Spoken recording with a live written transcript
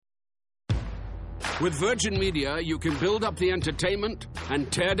With Virgin Media, you can build up the entertainment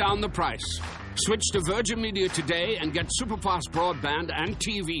and tear down the price. Switch to Virgin Media today and get superfast broadband and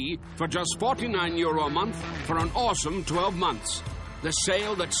TV for just €49 a month for an awesome 12 months. The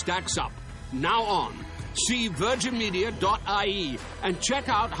sale that stacks up. Now on. See virginmedia.ie and check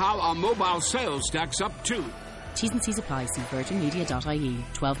out how our mobile sales stacks up too. T's and C's apply. See virginmedia.ie.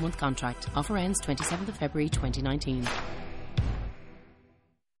 12-month contract. Offer ends 27th of February 2019.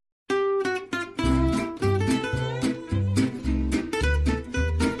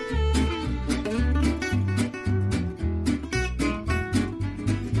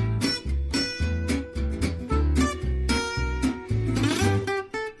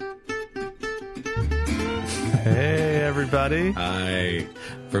 Hey, everybody. Hi.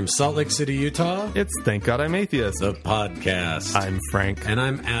 From Salt Lake City, Utah, It's Thank God I'm Atheist. the podcast. I'm Frank. And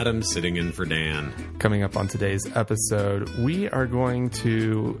I'm Adam, sitting in for Dan. Coming up on today's episode, we are going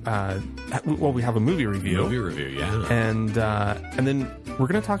to, we have a movie review. Movie review, yeah. And then we're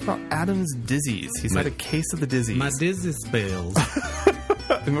going to talk about Adam's dizzies. He's had a case of the dizzies. My dizzy spells.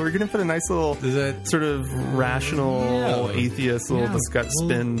 And we're going to put a nice little sort of rational atheist little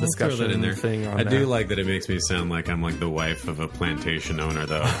discussion in there. thing on I there. do like that it makes me sound like I'm like the wife of a plantation owner,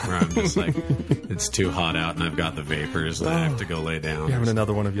 though, where I'm just like, it's too hot out and I've got the vapors and I have to go lay down. You're having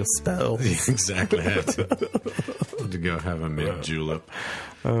another one of your spells. Exactly. I have to go have a mint julep.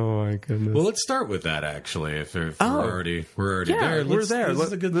 Oh, my goodness. Well, let's start with that, actually. If we're already there. We're there. This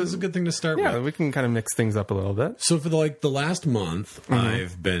is a good thing to start with. Yeah, we can kind of mix things up a little bit. So for the last month,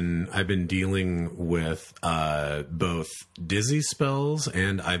 I've been dealing with both dizzy spells,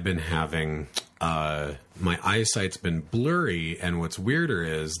 and I've been having my eyesight's been blurry. And what's weirder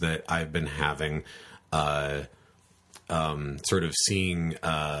is that I've been having sort of seeing.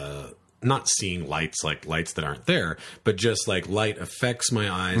 Not seeing lights like lights that aren't there, but just like light affects my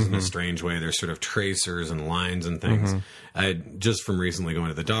eyes in a strange way. There's sort of tracers and lines and things. Just from recently going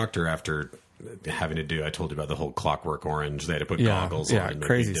to the doctor after having to do, I told you about the whole Clockwork Orange. They had to put goggles on and make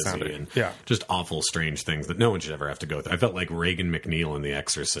crazy me dizzy sounding. and Yeah. just awful, strange things that no one should ever have to go through. I felt like Reagan McNeil in The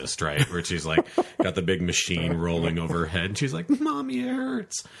Exorcist, right? Where she's like got the big machine rolling over her head and she's like, "Mommy, it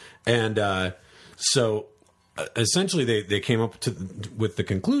hurts." And so essentially, they came up with the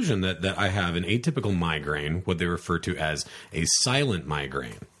conclusion that I have an atypical migraine, what they refer to as a silent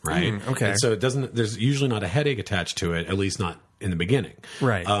migraine, right? Okay. And so there's usually not a headache attached to it, at least not in the beginning.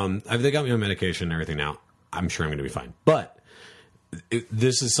 Right. They got me on medication and everything now. I'm sure I'm going to be fine. But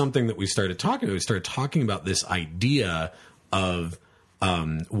this is something that we started talking about. We started talking about this idea of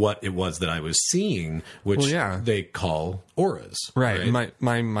what it was that I was seeing, which they call auras. Right.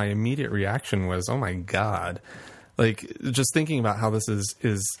 My immediate reaction was, oh my God. Like, just thinking about how this is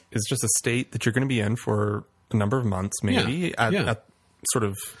just a state that you're going to be in for a number of months, maybe at sort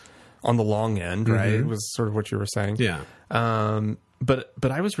of on the long end, right? It was sort of what you were saying. Yeah.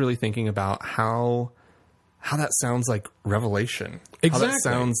 But I was really thinking about how that sounds like revelation. Exactly. How that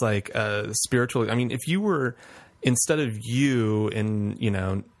sounds like spiritual. I mean, if you were, instead of you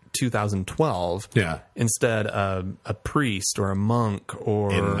in, 2012, instead a priest or a monk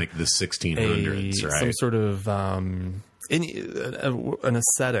or in like the 1600s, right? Some sort of an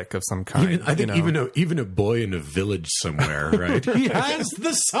ascetic of some kind. I think even a boy in a village somewhere, right? He has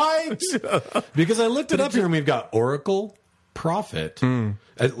the sight. Because I looked it up here, and we've got oracle, prophet.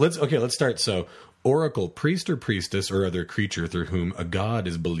 Let's start. So, oracle, priest or priestess or other creature through whom a god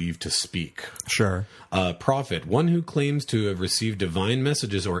is believed to speak. Sure. Prophet, one who claims to have received divine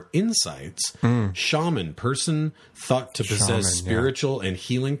messages or insights. Shaman, person thought to possess spiritual and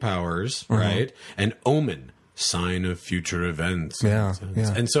healing powers, right? And omen, sign of future events. Yeah.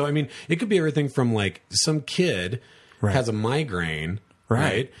 And so, I mean, it could be everything from like some kid has a migraine,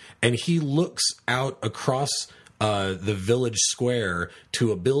 right? And he looks out across the village square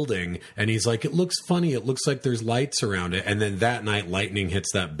to a building, and he's like, it looks funny, it looks like there's lights around it, and then that night lightning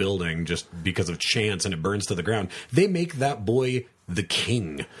hits that building just because of chance and it burns to the ground. They make that boy the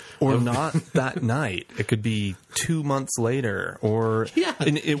king. Or not that night. It could be 2 months later, or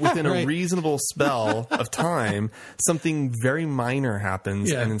within a reasonable spell of time, something very minor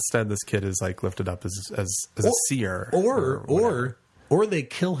happens, and instead this kid is like lifted up as a seer. Or they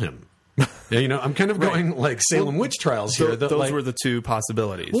kill him. I'm kind of going like Salem witch trials here. Those were the two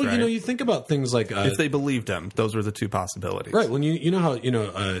possibilities. Well, right? You think about things like if they believed him, those were the two possibilities. Right. Well, you know how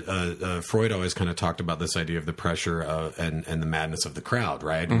Freud always kind of talked about this idea of the pressure and the madness of the crowd,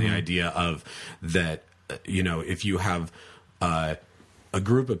 right? And the idea of that, if you have a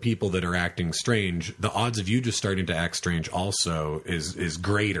group of people that are acting strange, the odds of you just starting to act strange also is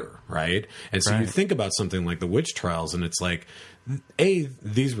greater, right? And so you think about something like the witch trials, and it's like,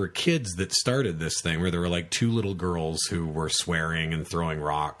 these were kids that started this thing, where there were like 2 little girls who were swearing and throwing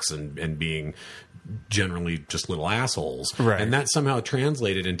rocks and being generally just little assholes, and that somehow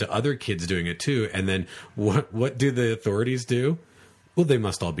translated into other kids doing it too. And then what do the authorities do? Well, they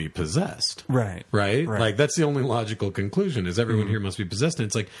must all be possessed. Right. Like, that's the only logical conclusion, is everyone here must be possessed. And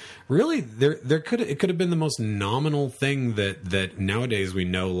it's like, really, it could have been the most nominal thing that nowadays we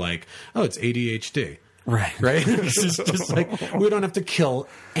know, like, oh, it's ADHD. Right. It's just like, we don't have to kill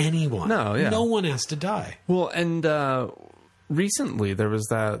anyone. No one has to die. Well, and recently there was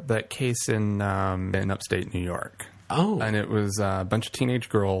that case in upstate New York. Oh. And it was a bunch of teenage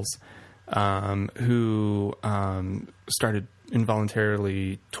girls who started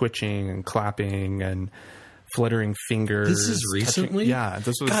involuntarily twitching and clapping and fluttering fingers. This is recently?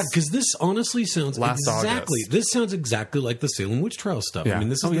 This was God, because this honestly sounds August. This sounds exactly like the Salem witch trial stuff. I mean,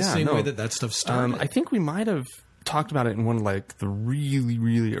 this is the same way that stuff started. I think we might have talked about it in one of like the really,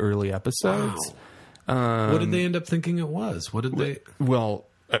 really early episodes. Wow. What did they end up thinking it was? What did they? Well,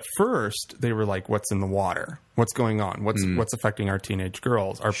 at first they were like, "What's in the water? What's going on? What's affecting our teenage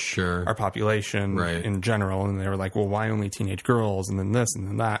girls? Our population in general?" And they were like, "Well, why only teenage girls? And then this and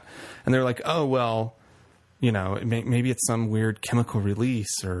then that." And they were like, "Oh, well, you know, maybe it's some weird chemical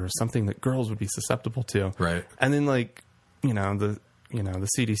release or something that girls would be susceptible to." Right. And then like, the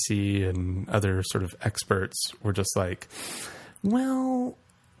CDC and other sort of experts were just like, "Well,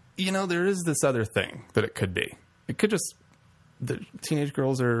 there is this other thing that it could be. It could just, the teenage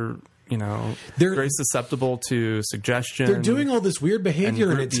girls are, they're very susceptible to suggestion. They're doing all this weird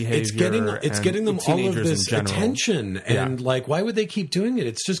behavior, and it's getting them all of this attention. And like, why would they keep doing it?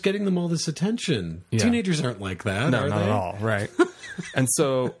 It's just getting them all this attention. Yeah. Teenagers aren't like that. No, are not they? at all. Right. And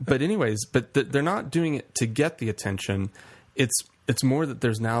so, but anyways, they're not doing it to get the attention. It's more that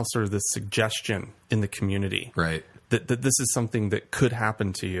there's now sort of this suggestion in the community. Right. That this is something that could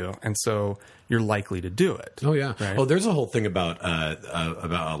happen to you, and so you're likely to do it. Oh yeah. Right? Oh, there's a whole thing about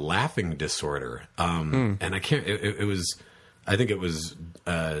a laughing disorder, and I can't. It was, I think it was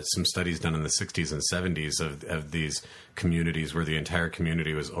some studies done in the 60s and 70s of these communities where the entire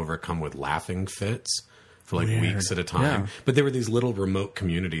community was overcome with laughing fits for like weeks at a time. Yeah. But they were these little remote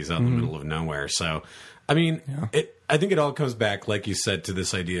communities out in the middle of nowhere. So, I mean, I think it all comes back, like you said, to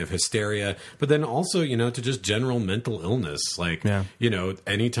this idea of hysteria, but then also, to just general mental illness. Like,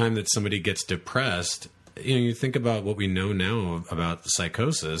 anytime that somebody gets depressed, you think about what we know now about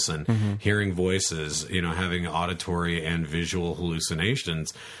psychosis and hearing voices, having auditory and visual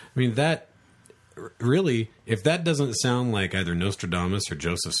hallucinations. I mean, that really, if that doesn't sound like either Nostradamus or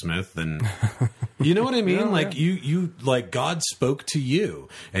Joseph Smith, then you know what I mean? You like, God spoke to you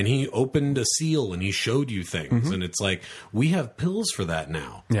and he opened a seal and he showed you things. And it's like, we have pills for that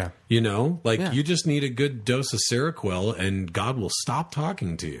now. Yeah. You just need a good dose of Seroquel and God will stop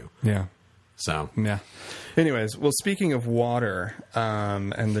talking to you. Yeah. So, yeah. Anyways, well, speaking of water,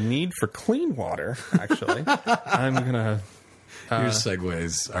 and the need for clean water, actually, I'm going to, your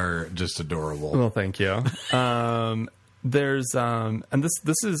segues are just adorable. Well, thank you. There's and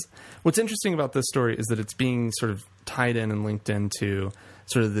this is what's interesting about this story is that it's being sort of tied in and linked into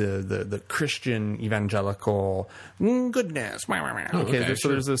sort of the Christian evangelical goodness. Okay, so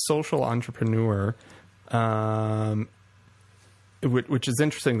there's a social entrepreneur, which is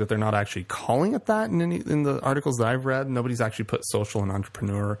interesting that they're not actually calling it that in the articles that I've read. Nobody's actually put social and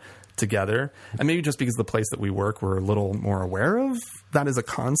entrepreneur together, and maybe just because the place that we work, we're a little more aware of that as a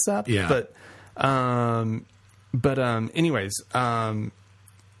concept. Yeah. But anyways,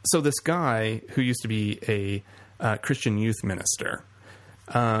 so this guy who used to be a Christian youth minister,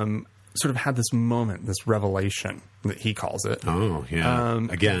 sort of had this moment, this revelation that he calls it. Oh, yeah.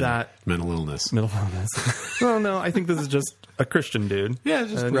 Again, that mental illness. Well, no, I think this is just a Christian dude. Yeah,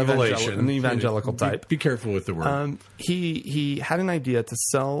 just revelation. An evangelical type. Be careful with the word. He had an idea to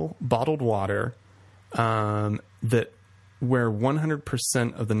sell bottled water that where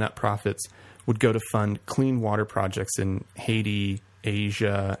 100% of the net profits would go to fund clean water projects in Haiti,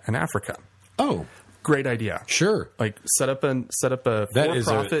 Asia, and Africa. Oh, great idea. Sure. Like set up a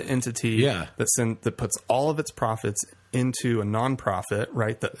for-profit entity that puts all of its profits into a nonprofit,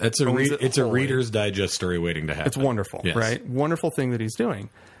 right? It's a Reader's Digest story waiting to happen. It's wonderful, yes. Right? Wonderful thing that he's doing.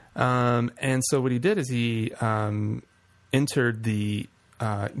 And so what he did is he entered the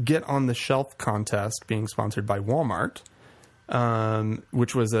Get on the Shelf contest being sponsored by Walmart,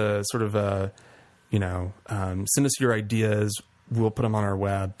 which was a sort of a, send us your ideas. We'll put them on our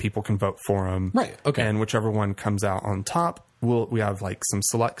web. People can vote for them. Right. Okay. And whichever one comes out on top we have like some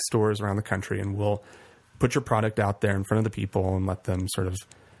select stores around the country, and we'll put your product out there in front of the people and let them sort of,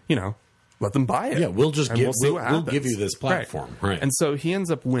 let them buy it. Yeah, we'll give you this platform. Right. And so he ends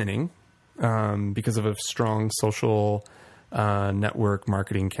up winning because of a strong social network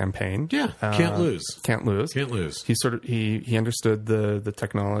marketing campaign. Yeah, can't lose. Can't lose. He understood the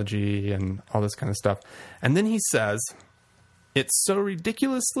technology and all this kind of stuff. And then he says, it's so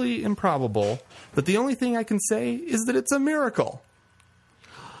ridiculously improbable that the only thing I can say is that it's a miracle.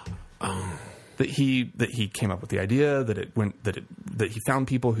 That he came up with the idea, that he found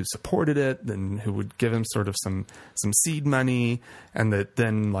people who supported it and who would give him sort of some seed money, and that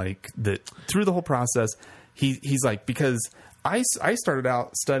then that through the whole process, he's like, because I started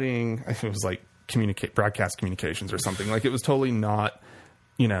out studying, it was like broadcast communications or something, like it was totally not,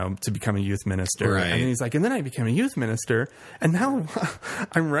 to become a youth minister. Right. And he's like, and then I became a youth minister, and now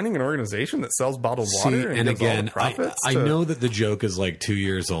I'm running an organization that sells bottled water. And again, I know that the joke is like 2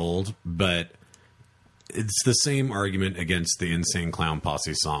 years old, but it's the same argument against the Insane Clown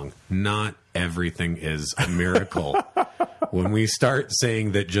Posse song. Not everything is a miracle. When we start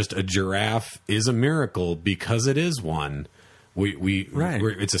saying that just a giraffe is a miracle because it is one,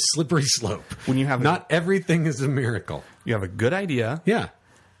 it's a slippery slope. When you have not everything is a miracle. You have a good idea. Yeah.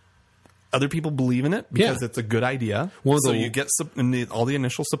 Other people believe in it because it's a good idea. So you get all the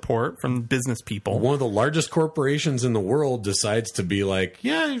initial support from business people. One of the largest corporations in the world decides to be like,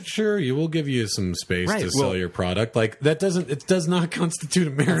 yeah, sure, we'll give you some space to sell your product. Like it does not constitute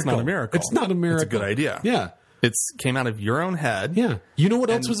a miracle. It's not a miracle. It's not a miracle. It's a good idea. Yeah. It came out of your own head. Yeah. You know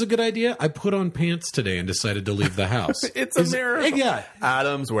what else was a good idea? I put on pants today and decided to leave the house. It's a miracle. Yeah.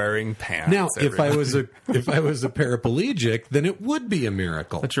 Adam's wearing pants. Now, if I was a paraplegic, then it would be a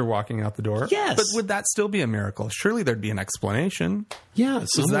miracle. That you're walking out the door? Yes. But would that still be a miracle? Surely there'd be an explanation. Yeah.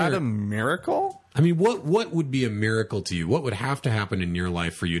 Is that a miracle? I mean, what would be a miracle to you? What would have to happen in your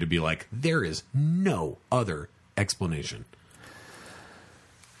life for you to be like, there is no other explanation?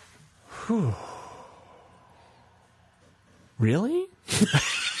 Whew. Really?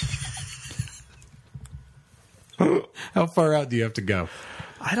 How far out do you have to go?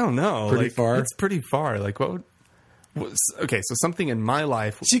 I don't know. Pretty far? It's pretty far. Like okay, so something in my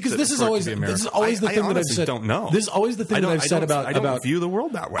life. See, because this is always the thing that I've said. Don't know. This is always the thing that I've said about. I don't view the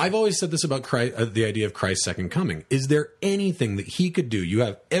world that way. I've always said this about Christ, the idea of Christ's second coming. Is there anything that he could do? You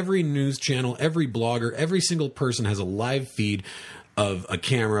have every news channel, every blogger, every single person has a live feed of a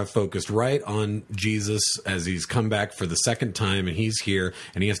camera focused right on Jesus as he's come back for the second time, and he's here,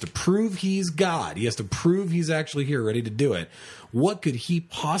 and he has to prove he's God. He has to prove he's actually here, ready to do it. What could he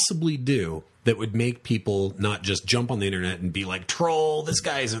possibly do that would make people not just jump on the internet and be like, troll, this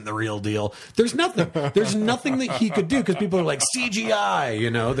guy isn't the real deal? There's nothing. There's nothing that he could do, because people are like,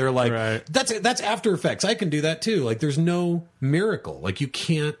 CGI, they're like, that's After Effects. I can do that too. Like, there's no miracle. Like, you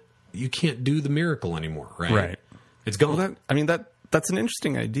can't do the miracle anymore, right? Right. It's gone. Well, that's an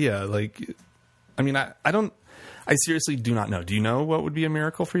interesting idea. Like, I mean, I seriously do not know. Do you know what would be a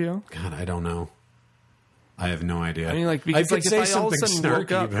miracle for you? God, I don't know. I have no idea. I mean, because I could say something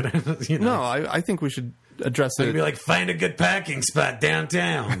snarky, but No, I think we should address it. I'd be like, find a good parking spot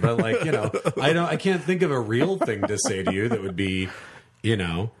downtown. But I can't think of a real thing to say to you that would be,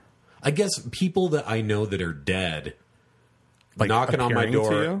 I guess people that I know that are dead, like knocking on my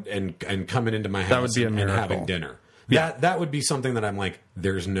door and coming into my house, that would be a miracle. And having dinner. Yeah. That would be something that I'm like,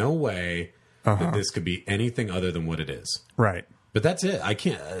 there's no way that this could be anything other than what it is. Right. But that's it. I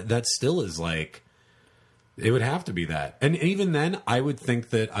can't. That still is like, it would have to be that. And even then, I would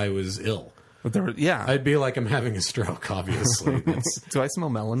think that I was ill. But I'd be like, I'm having a stroke, obviously. Do I smell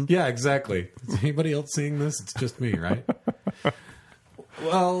melon? Yeah, exactly. Is anybody else seeing this? It's just me, right?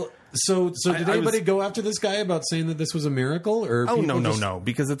 Well... So did anybody go after this guy about saying that this was a miracle? Or no,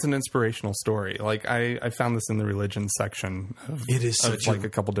 because it's an inspirational story. Like I found this in the religion section. It is such a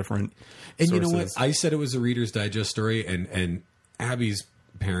couple different. And sources. You know what? I said it was a Reader's Digest story, and Abby's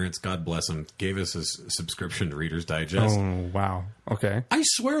parents, God bless them, gave us a subscription to Reader's Digest. Oh wow! Okay. I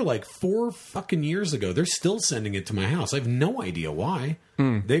swear, like 4 fucking years ago, they're still sending it to my house. I have no idea why.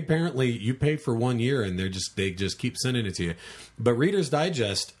 They apparently, you pay for 1 year and they just keep sending it to you. But Reader's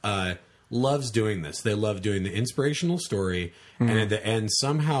Digest loves doing this. They love doing the inspirational story and at the end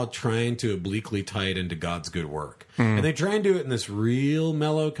somehow trying to obliquely tie it into God's good work. And they try and do it in this real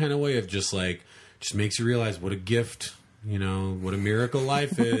mellow kind of way of just makes you realize what a gift, what a miracle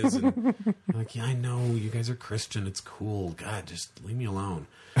life is. And like, yeah, I know you guys are Christian. It's cool. God, just leave me alone.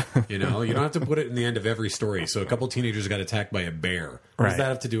 You don't have to put it in the end of every story. So a couple teenagers got attacked by a bear. What does that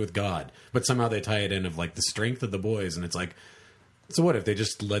have to do with God? But somehow they tie it in of like the strength of the boys, and it's like, So what if they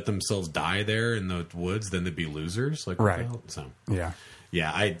just let themselves die there in the woods? Then they'd be losers, like right? So yeah.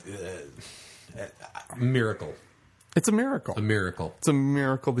 Miracle. It's a miracle. A miracle. It's a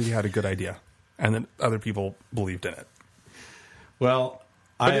miracle that he had a good idea, and that other people believed in it. Well,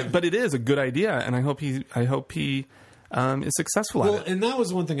 but it is a good idea, and I hope he is successful at it. And that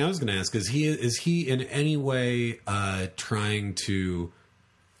was one thing I was going to ask: is he in any way trying to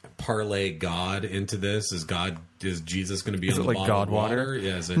parlay God into this? Is Jesus going to be on the like bottle God of water? water?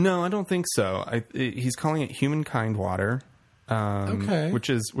 Yeah, No, I don't think so. He's calling it humankind water. Okay. Which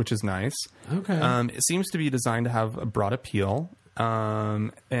is nice. Okay. It seems to be designed to have a broad appeal.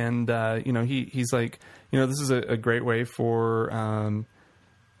 He's like, this is a great way for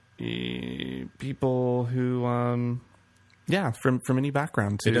people who, from any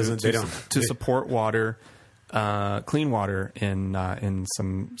background to support water, clean water in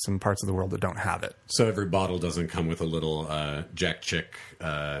some parts of the world that don't have it. So every bottle doesn't come with a little Jack Chick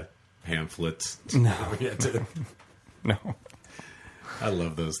pamphlet. No. No. I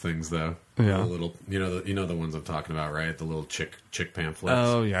love those things, though. Yeah. The little, the ones I'm talking about, right? The little chick pamphlets.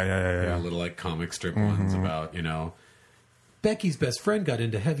 Oh yeah. Little like comic strip ones about, Becky's best friend got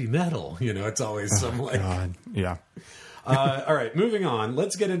into heavy metal. It's always some like. God. Yeah. All right, moving on.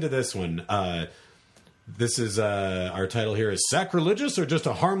 Let's get into this one. This is our title here is Sacrilegious or Just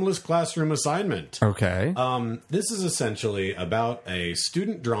a Harmless Classroom Assignment. Okay. This is essentially about a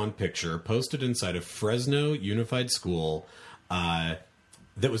student drawn picture posted inside of Fresno Unified School.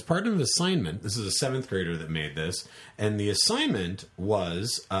 That was part of an assignment. This is a 7th grader that made this. And the assignment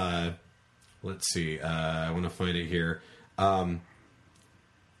was, let's see, I want to find it here. Let's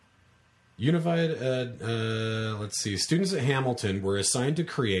see, students at Hamilton were assigned to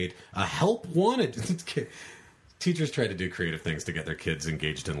create a help wanted. Teachers try to do creative things to get their kids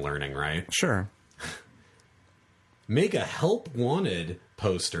engaged in learning, right? Sure. Make a help wanted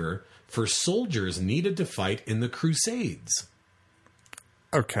poster for soldiers needed to fight in the Crusades.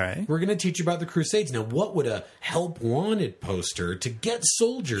 Okay. We're going to teach you about the Crusades. Now, what would a help wanted poster to get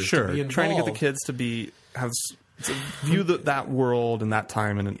soldiers to be involved? Trying to get the kids to view that world and that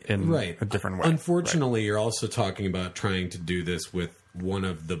time in a different way. Unfortunately, you're also talking about trying to do this with one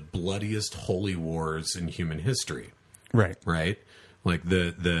of the bloodiest holy wars in human history. Right. Right? Like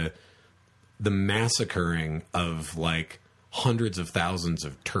the massacring of like hundreds of thousands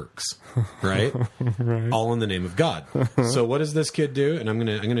of Turks, right? Right. All in the name of God. So what does this kid do? And I'm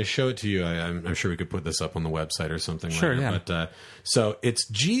gonna show it to you. I'm sure we could put this up on the website or something. Sure, later. yeah. But so it's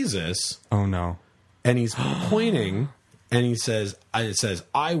Jesus. Oh no. And he's pointing, and it says,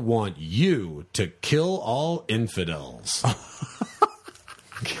 "I want you to kill all infidels."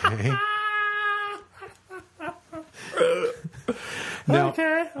 Okay. Now,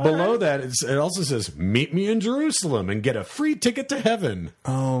 below that, it also says, "Meet me in Jerusalem and get a free ticket to heaven."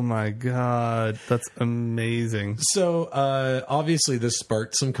 Oh my God, that's amazing. So, obviously, this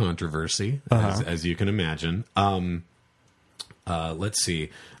sparked some controversy, as you can imagine. Let's see.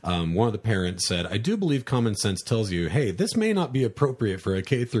 One of the parents said, "I do believe common sense tells you, hey, this may not be appropriate for a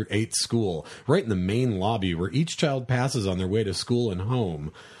K-8 school, right in the main lobby where each child passes on their way to school and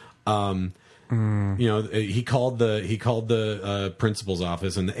home." He called the principal's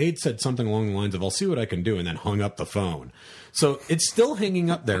office, and the aide said something along the lines of, "I'll see what I can do," and then hung up the phone. So it's still hanging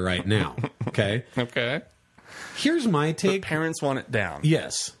up there right now. Okay. Okay. Here's my take. But parents want it down.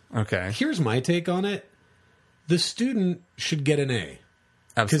 Yes. Okay. Here's my take on it. The student should get an A.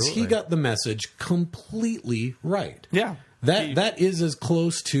 Because he got the message completely right. Yeah. That is as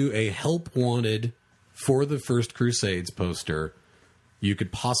close to a help wanted for the First Crusades poster you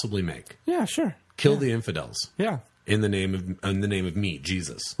could possibly make. Yeah, sure. Kill the infidels. Yeah. In the name of me,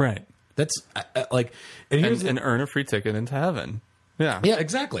 Jesus. Right. That's like, and earn a free ticket into heaven. Yeah. Yeah,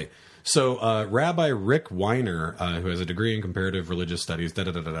 exactly. So Rabbi Rick Weiner, who has a degree in comparative religious studies,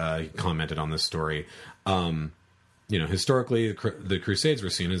 he commented on this story. Historically, the Crusades were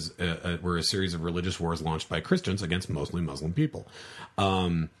seen as were a series of religious wars launched by Christians against mostly Muslim people.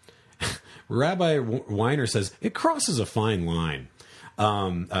 Rabbi Weiner says it crosses a fine line.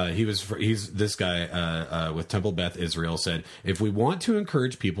 This guy with Temple Beth Israel said, "If we want to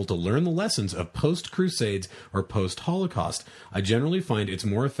encourage people to learn the lessons of post-Crusades or post-Holocaust, I generally find it's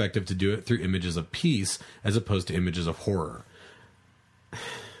more effective to do it through images of peace as opposed to images of horror."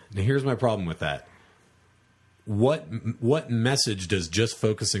 Now, here's my problem with that. What message does just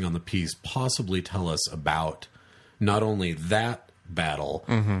focusing on the peace possibly tell us about not only that battle,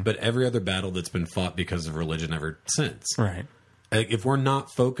 but every other battle that's been fought because of religion ever since? Right. If we're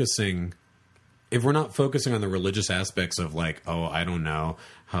not focusing on the religious aspects of like, oh, I don't know,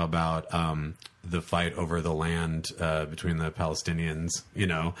 how about the fight over the land between the Palestinians. You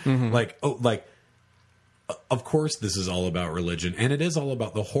know, of course, this is all about religion, and it is all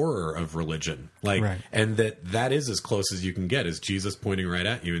about the horror of religion. And that is as close as you can get, is Jesus pointing right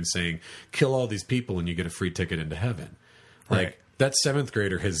at you and saying, "Kill all these people, and you get a free ticket into heaven." Like that 7th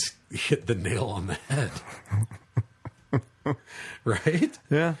grader has hit the nail on the head. Right?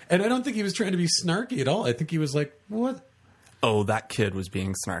 Yeah. And I don't think he was trying to be snarky at all. I think he was like, "What?" Oh, that kid was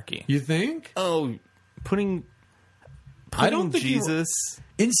being snarky. You think? Oh, putting I don't think Jesus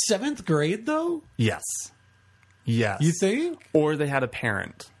in 7th grade though. Yes. You think? Or they had a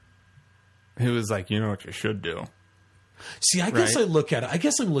parent who was like, "You know what you should do." See, I guess I look at it. I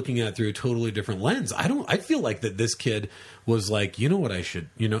guess I'm looking at it through a totally different lens. I feel like that this kid was like, you know what I should,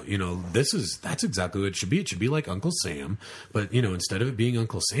 that's exactly what it should be. It should be like Uncle Sam, but instead of it being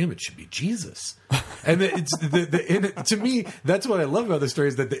Uncle Sam, it should be Jesus. And it's to me, that's what I love about the story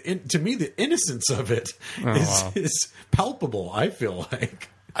is that to me the innocence of it is palpable. I feel like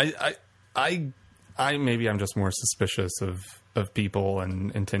I maybe I'm just more suspicious of people and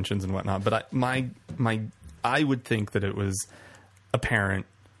intentions and whatnot, but I would think that it was a parent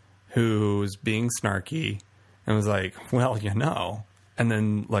who was being snarky and was like, "Well, and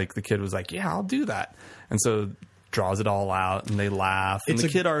then like the kid was like, "Yeah, I'll do that," and so draws it all out and they laugh. And the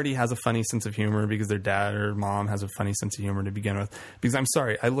kid already has a funny sense of humor because their dad or mom has a funny sense of humor to begin with. Because I'm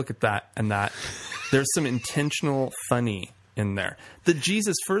sorry, I look at that and that there's some intentional funny in there. The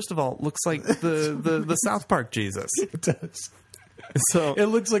Jesus, first of all, looks like the South Park Jesus. It does. So it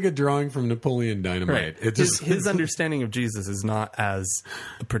looks like a drawing from Napoleon Dynamite. Right. His understanding of Jesus is not as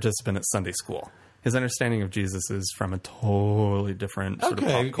a participant at Sunday school. His understanding of Jesus is from a totally different sort of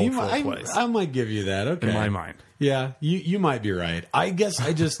pop cultural place. I might give you that. Okay, in my mind. Yeah, you might be right. I guess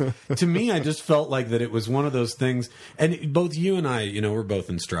to me, I just felt like that it was one of those things. And both you and I, we're both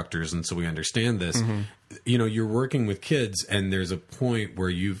instructors, and so we understand this. Mm-hmm. You're working with kids, and there's a point where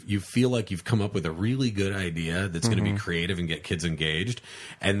you feel like you've come up with a really good idea that's going to be creative and get kids engaged,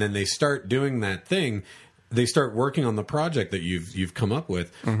 and then they start doing that thing. They start working on the project that you've come up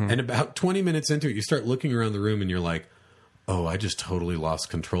with, and about 20 minutes into it, you start looking around the room, and you're like, "Oh, I just totally lost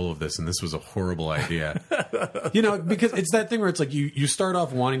control of this, and this was a horrible idea." Because it's that thing where it's like you start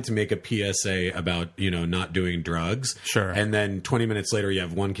off wanting to make a PSA about not doing drugs, sure, and then 20 minutes later, you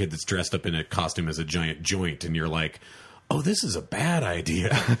have one kid that's dressed up in a costume as a giant joint, and you're like, "Oh, this is a bad idea.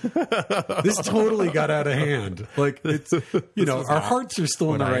 This totally got out of hand." Like it's, our hearts are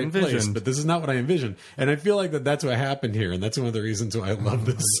still in the right place, but this is not what I envisioned. And I feel like that's what happened here, and that's one of the reasons why I love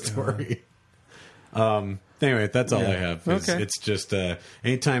this story. Anyway, that's all I have. It's just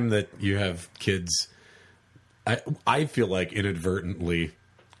anytime that you have kids, I feel like inadvertently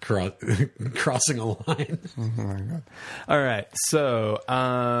crossing a line. Oh my God! All right, so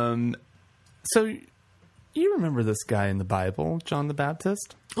you remember this guy in the Bible, John the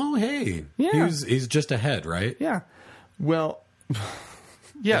Baptist? Oh, hey. Yeah. He's just ahead, right? Yeah. Well,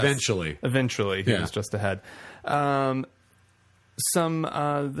 yes. Eventually. He was just ahead.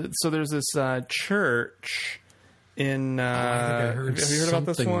 So there's this church in... I think I heard have you heard about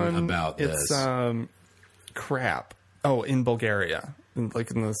this one? About this. It's crap. Oh, in Bulgaria.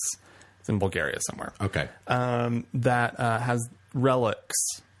 It's in Bulgaria somewhere. Okay. That has relics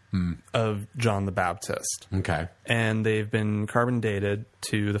of John the Baptist. Okay. And they've been carbon dated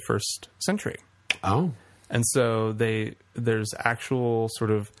to the 1st century. Oh. And so there's actual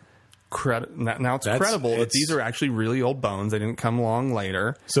sort of now it's credible that these are actually really old bones. They didn't come along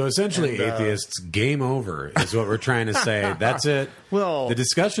later. So essentially, atheists, game over is what we're trying to say. That's it. Well, the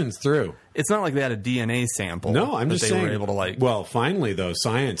discussion's through. It's not like they had a DNA sample. No, I'm just saying. Were able to Well, finally, though,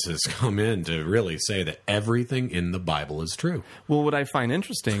 science has come in to really say that everything in the Bible is true. Well, what I find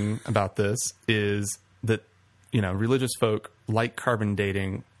interesting about this is that religious folk like carbon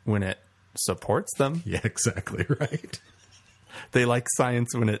dating when it supports them. Yeah, exactly right. They like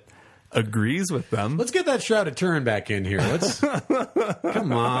science when it agrees with them. Let's get that Shroud of Turin back in here.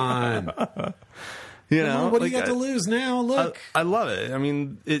 Come on. What do you got to lose now? Look, I love it. I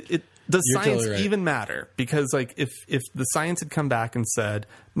mean, does You're science totally right. even matter? Because if the science had come back and said,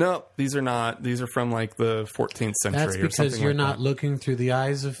 "No, these are not. These are from like the 14th century," that's because or something you're like not that. Looking through the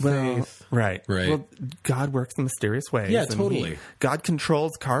eyes of faith. Right. Right. Well, God works in mysterious ways. Yeah, and totally. God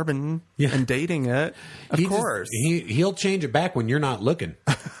controls carbon and dating it. Of course. He'll change it back when you're not looking.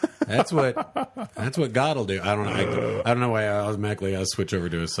 That's what God will do. I don't know. I don't know why I automatically switch over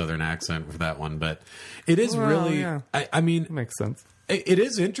to a Southern accent for that one, but it is really. Yeah. I mean, it makes sense. It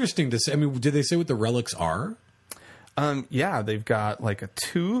is interesting to say. I mean, did they say what the relics are? Yeah, they've got like a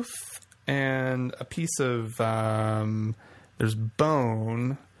tooth and a piece of there's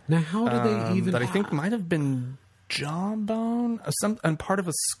bone. Now, how do they even... that I think might have been jawbone, and part of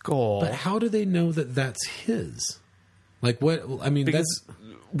a skull. But how do they know that that's his? Like, what... I mean, because,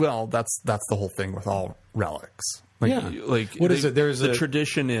 that's the whole thing with all relics. Like, what is it? There's the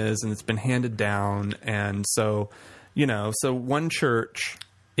tradition is, and it's been handed down, and so, so one church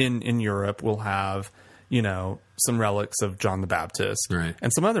in Europe will have, some relics of John the Baptist, right?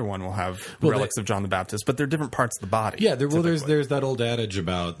 And some other one will have relics of John the Baptist, but they're different parts of the body. Yeah, there's that old adage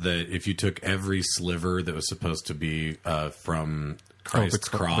about that if you took every sliver that was supposed to be from Christ's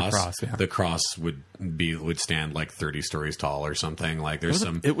cross, the cross would stand like 30 stories tall or something. Like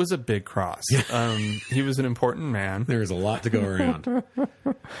it was a big cross. He was an important man. There's a lot to go around.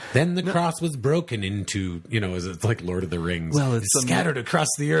 Then the cross was broken into, it's like Lord of the Rings. Well, it's scattered across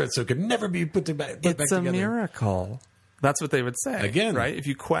the earth so it could never be put back together. It's a miracle. That's what they would say. Again, right? If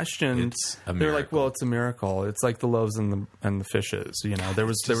you questioned, they're like, "Well, it's a miracle. It's like the loaves and the fishes. There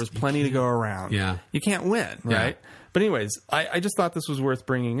was plenty to go around. Yeah, you can't win, right?" But anyways, I just thought this was worth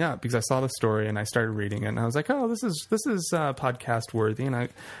bringing up because I saw the story and I started reading it and I was like, oh, this is podcast worthy. And I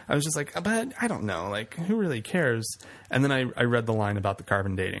was just like, but I don't know, like, who really cares? And then I read the line about the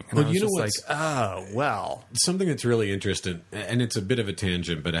carbon dating. And I was just like, oh, well. Something that's really interesting, and it's a bit of a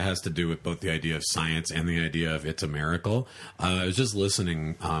tangent, but it has to do with both the idea of science and the idea of it's a miracle. I was just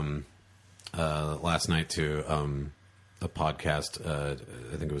listening last night to a podcast,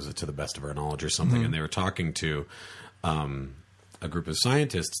 I think it was To the Best of Our Knowledge or something, and they were talking to a group of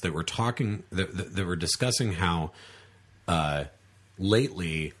scientists that were that were discussing how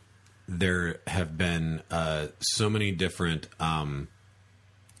lately there have been so many different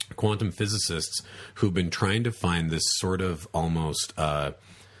quantum physicists who've been trying to find this sort of almost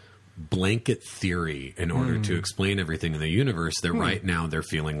blanket theory in order to explain everything in the universe that right now they're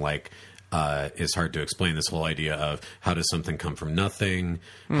feeling like is hard to explain. This whole idea of how does something come from nothing?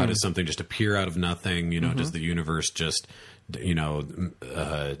 How does something just appear out of nothing? Does the universe just,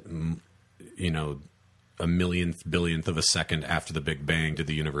 a millionth, billionth of a second after the Big Bang did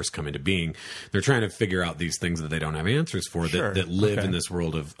the universe come into being? They're trying to figure out these things that they don't have answers for that live in this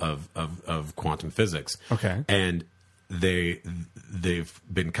world of quantum physics. Okay. And they've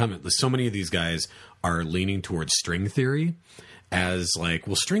been coming. So many of these guys are leaning towards string theory as like,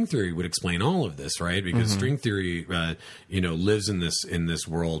 well, string theory would explain all of this, right? Because string theory, lives in this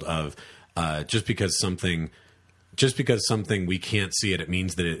world of just because something we can't see it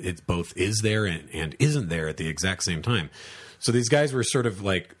means that it both is there and isn't there at the exact same time. So these guys were sort of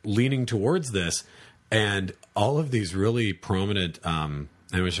like leaning towards this, and all of these really prominent.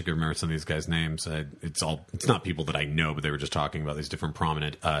 I wish I could remember some of these guys' names. It's not people that I know, but they were just talking about these different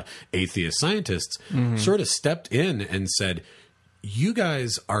prominent atheist scientists. Sort of stepped in and said, you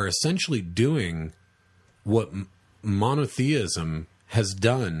guys are essentially doing what monotheism has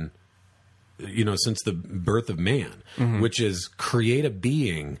done, since the birth of man, which is create a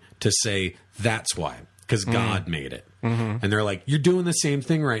being to say that's why, because God made it. And they're like, you're doing the same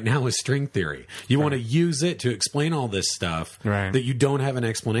thing right now with string theory. You want to use it to explain all this stuff that you don't have an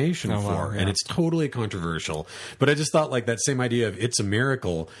explanation for. And it's totally controversial. But I just thought like that same idea of it's a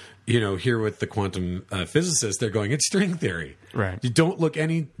miracle, here with the quantum physicists, they're going, it's string theory. Right. You don't look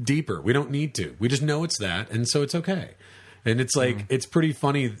any deeper. We don't need to. We just know it's that. And so it's okay. And it's like, it's pretty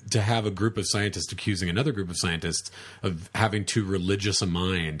funny to have a group of scientists accusing another group of scientists of having too religious a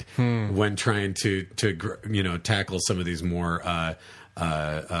mind when trying to tackle some of these more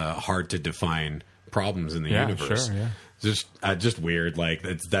hard to define problems in the universe. Sure, yeah. Just weird. Like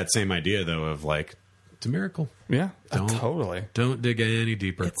it's that same idea though of like, it's a miracle. Yeah, totally. Don't dig any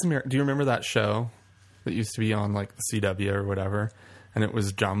deeper. It's a miracle. Do you remember that show that used to be on like the CW or whatever? And it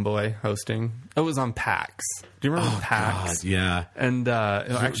was John Boy hosting. It was on PAX. Do you remember PAX? God, yeah. And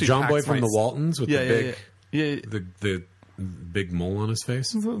actually, John Boy from the Waltons with the big, the big mole on his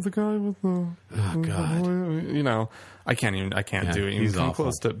face. The guy with the God. I can't do it. He's come awful.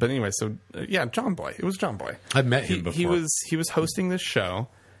 close to. But anyway, so John Boy. It was John Boy. I've met him before. He was hosting this show,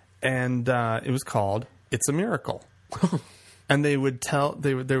 and it was called "It's a Miracle," and they would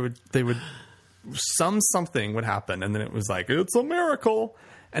something would happen, and then it was like it's a miracle,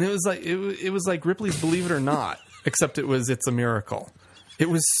 and it was like Ripley's Believe It or Not, except it's a miracle. It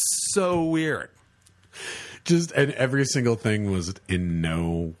was so weird. And every single thing was in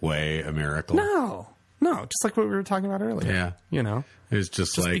no way a miracle. No, just like what we were talking about earlier. Yeah, it's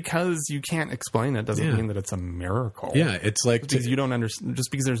just like because you can't explain it doesn't mean that it's a miracle. Yeah, it's like because you don't understand.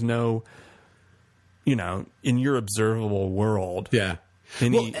 Just because there's no, in your observable world. Yeah.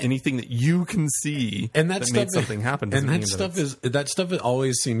 Anything that you can see and that made something happen, and that stuff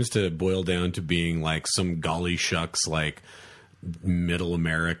always seems to boil down to being like some golly shucks like middle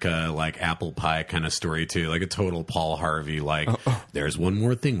America, like apple pie kind of story too, like a total Paul Harvey. Like, there's one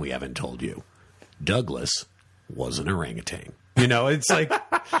more thing we haven't told you: Douglas was an orangutan. You know, it's like,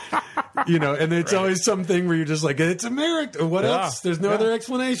 you know, and it's always something where you're just like, it's a miracle. What else? There's no other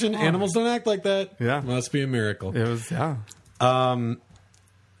explanation. Animals don't act like that. Yeah, must be a miracle. It was,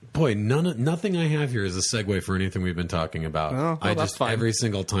 Boy, nothing I have here is a segue for anything we've been talking about. Oh, well, that's fine. Every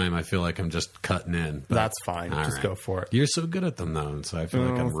single time I feel like I'm just cutting in. But that's fine. Just go for it. You're so good at them, though, so I feel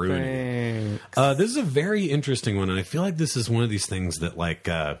like I'm ruining it. This is a very interesting one, and I feel like this is one of these things that, like,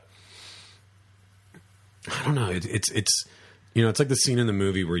 I don't know. It's you know, it's like the scene in the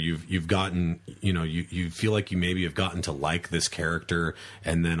movie where you've gotten, you know, you feel like you maybe have gotten to like this character,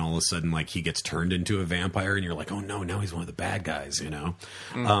 and then all of a sudden, like, he gets turned into a vampire, and you're like, oh no, now he's one of the bad guys, you know?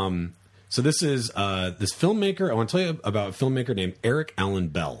 So this is this filmmaker. I want to tell you about a filmmaker named Eric Allen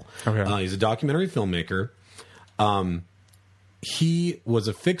Bell. Okay. He's a documentary filmmaker. He was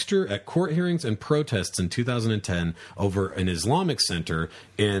a fixture at court hearings and protests in 2010 over an Islamic center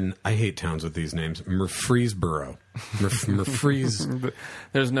in, I hate towns with these names, Murfreesboro. There's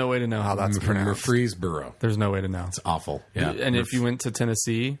no way to know how that's pronounced. Murfreesboro. There's no way to know. It's awful. Yeah. And if you went to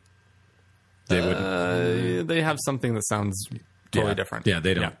Tennessee, they would. They have something that sounds totally different. Yeah,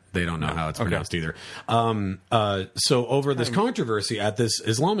 they don't know how it's pronounced either. So over this controversy at this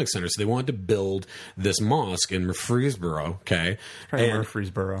Islamic center, so they wanted to build this mosque in Murfreesboro. Okay,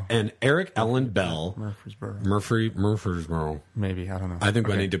 Murfreesboro. And Eric Allen Bell, Murfreesboro. Maybe, I don't know. I think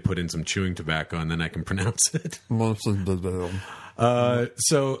I need to put in some chewing tobacco and then I can pronounce it.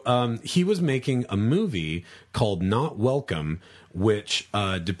 So he was making a movie called Not Welcome, which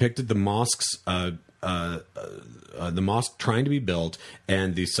depicted the mosque's. The mosque trying to be built,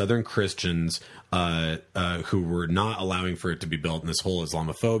 and the Southern Christians who were not allowing for it to be built, and this whole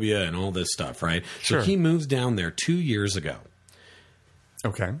Islamophobia and all this stuff, right? Sure. So he moves down there 2 years ago.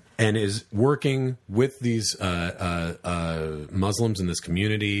 Okay. And is working with these Muslims in this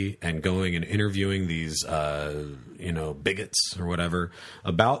community and going and interviewing these, bigots or whatever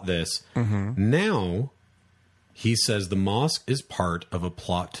about this. Mm-hmm. Now, he says the mosque is part of a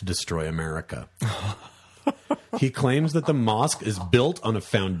plot to destroy America. He claims that the mosque is built on a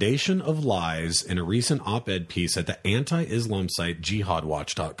foundation of lies in a recent op-ed piece at the anti-Islam site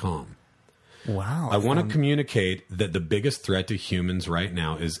jihadwatch.com. Wow. I want to communicate that the biggest threat to humans right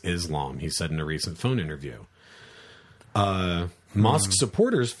now is Islam, he said in a recent phone interview. Mosque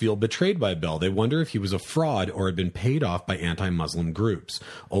supporters feel betrayed by Bell. They wonder if he was a fraud or had been paid off by anti-Muslim groups.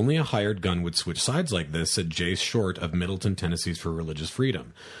 Only a hired gun would switch sides like this, said Jay Short of Middleton, Tennessee's for Religious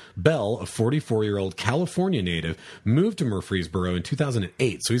Freedom. Bell, a 44-year-old California native, moved to Murfreesboro in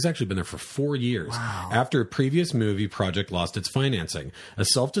 2008, so he's actually been there for 4 years. Wow. After a previous movie project lost its financing. A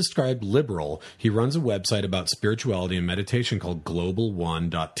self-described liberal, he runs a website about spirituality and meditation called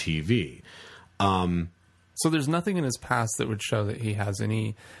GlobalOne.tv. So there's nothing in his past that would show that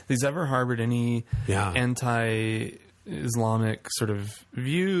he's ever harbored any anti-Islamic sort of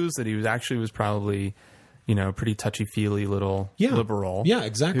views, that he was probably, pretty touchy-feely little liberal. Yeah,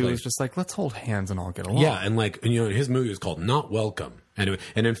 exactly. Who was just like, let's hold hands and all get along. Yeah, and his movie was called Not Welcome. And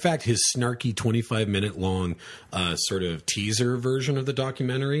in fact, his snarky 25-minute long sort of teaser version of the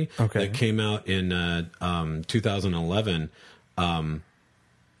documentary that came out in 2011,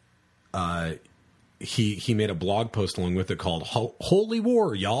 he made a blog post along with it called Holy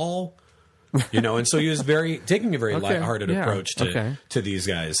War, y'all. And so he was taking a very lighthearted approach to these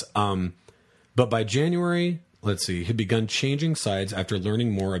guys. But by January, let's see, he'd begun changing sides after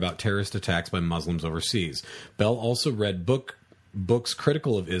learning more about terrorist attacks by Muslims overseas. Bell also read books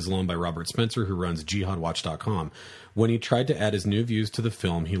critical of Islam by Robert Spencer, who runs jihadwatch.com. When he tried to add his new views to the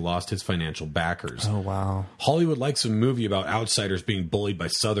film, he lost his financial backers. Oh, wow. Hollywood likes a movie about outsiders being bullied by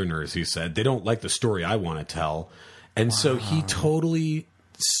Southerners, he said. They don't like the story I want to tell. And so he totally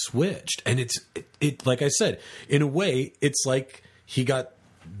switched. And it's like I said, in a way, it's like he got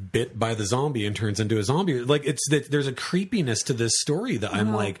bit by the zombie and turns into a zombie. Like, it's that there's a creepiness to this story that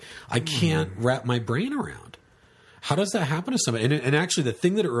I'm like, I can't wrap my brain around. How does that happen to somebody? And actually, the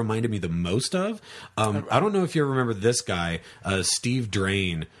thing that it reminded me the most of, I don't know if you remember this guy, Steve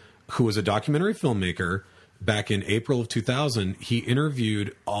Drain, who was a documentary filmmaker back in April of 2000. He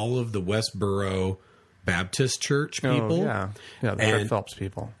interviewed all of the Westboro Baptist Church people. Oh, yeah, the Fred Phelps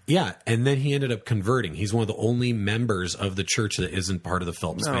people. Yeah, and then he ended up converting. He's one of the only members of the church that isn't part of the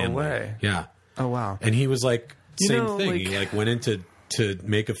Phelps family. No way. Yeah. Oh, wow. And he was like, same thing. He went into to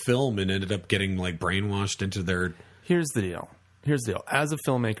make a film and ended up getting brainwashed into their... Here's the deal. As a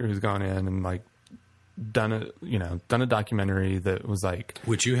filmmaker who's gone in and done a documentary that was like,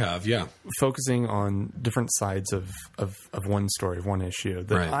 which you have, yeah, focusing on different sides of one story, of one issue,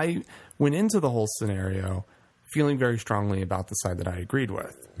 that right. I went into the whole scenario feeling very strongly about the side that I agreed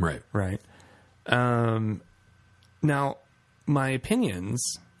with. Right. Right. Now, my opinions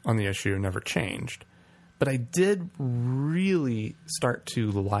on the issue never changed, but I did really start to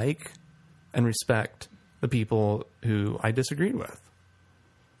like and respect the people who I disagreed with.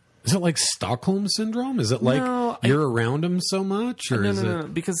 Is it like Stockholm Syndrome? Is it like you're around them so much? Or no.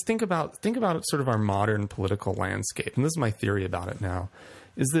 Because think about sort of our modern political landscape, and this is my theory about it now,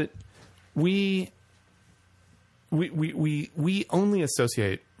 is that we only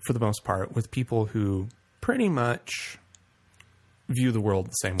associate, for the most part, with people who pretty much view the world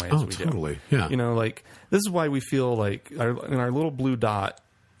the same way as we do. Totally. Yeah. You know, like, this is why we feel like in our little blue dot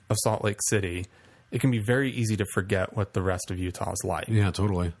of Salt Lake City, it can be very easy to forget what the rest of Utah is like. Yeah,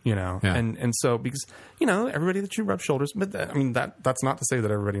 totally. You know, yeah. and so, because, you know, everybody that you rub shoulders, but that's not to say that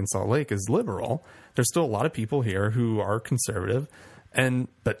everybody in Salt Lake is liberal. There's still a lot of people here who are conservative,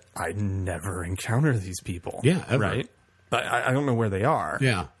 but I never encounter these people. Yeah, ever. Right? But I don't know where they are.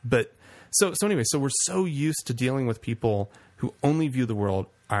 Yeah. But so anyway, so we're so used to dealing with people who only view the world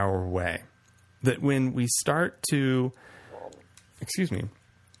our way that when we start to,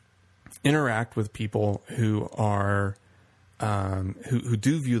 interact with people who are who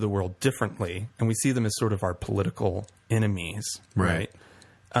do view the world differently, and we see them as sort of our political enemies, right?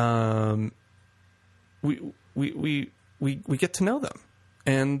 We get to know them,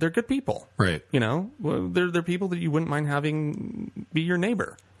 and they're good people, right? You know, they're people that you wouldn't mind having be your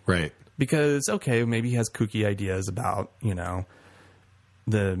neighbor, right? Because maybe he has kooky ideas about, you know,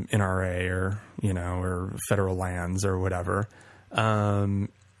 the NRA or federal lands or whatever.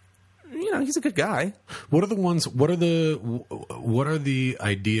 You know, he's a good guy. What are the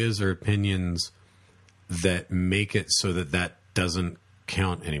ideas or opinions that make it so that doesn't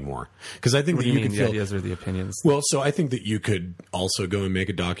count anymore? Because I think what that do you mean, could the ideas or the opinions. Well, so I think that you could also go and make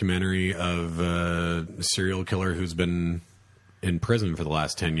a documentary of a serial killer who's been in prison for the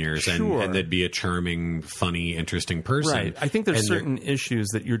last 10 years, sure. and that'd be a charming, funny, interesting person. Right. I think there's certain issues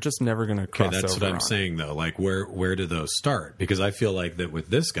that you're just never going to cross over. That's what I'm saying, though. Like, where do those start? Because I feel like that with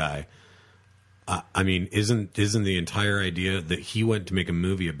this guy, I mean, isn't the entire idea that he went to make a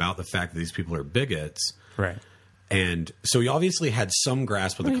movie about the fact that these people are bigots, right? And so he obviously had some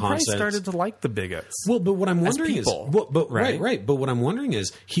grasp of the concept. He started to like the bigots. Well, but what I'm wondering is, right. right. But what I'm wondering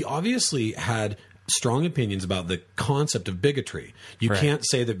is, he obviously had strong opinions about the concept of bigotry. You can't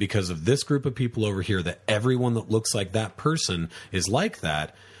say that because of this group of people over here that everyone that looks like that person is like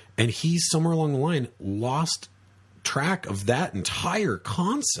that. And he, somewhere along the line, lost track of that entire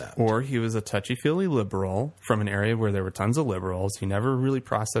concept. Or he was a touchy-feely liberal from an area where there were tons of liberals. He never really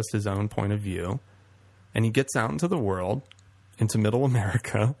processed his own point of view. And he gets out into the world, into middle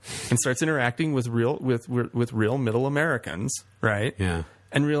America, and starts interacting with real middle Americans, right? Yeah.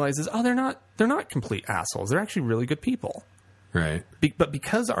 And realizes, they're not complete assholes. They're actually really good people. Right. But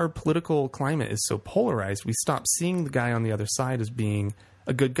because our political climate is so polarized, we stop seeing the guy on the other side as being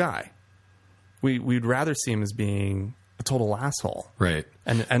a good guy. We'd rather see him as being a total asshole, right?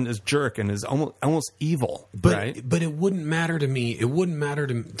 And as jerk and as almost evil, but it wouldn't matter to me. It wouldn't matter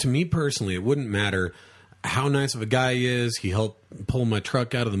to me personally. It wouldn't matter how nice of a guy he is. He helped pull my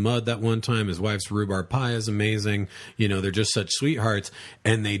truck out of the mud that one time. His wife's rhubarb pie is amazing. You know, they're just such sweethearts,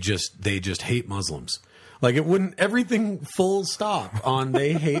 and they just hate Muslims. Like, it wouldn't, everything full stop on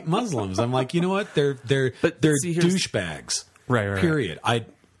they hate Muslims. I'm like, you know what? They're douchebags. Right. Period. I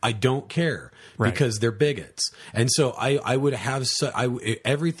don't care. Right. Because they're bigots. And so I would have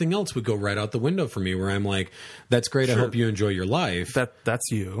everything else would go right out the window for me, where I'm like, that's great. Sure. I hope you enjoy your life. That's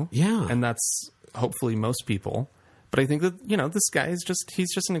you. Yeah. And that's hopefully most people. But I think that, you know, this guy is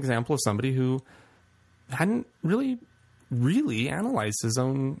he's just an example of somebody who hadn't really analyzed his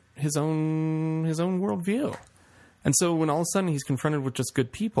own worldview. And so when all of a sudden he's confronted with just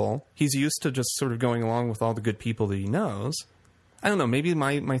good people, he's used to just sort of going along with all the good people that he knows. I don't know. Maybe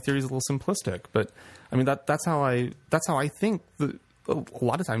my theory is a little simplistic, but I mean that's how I think that a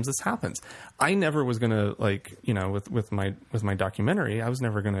lot of times this happens. I never was going to, like, you know, with my documentary, I was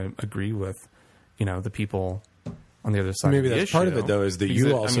never going to agree with, you know, the people on the other side. Maybe of the that's issue. part of it, though, is that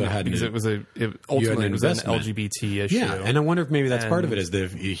you also had because it was ultimately an LGBT issue. Yeah, and I wonder if maybe that's part of it, is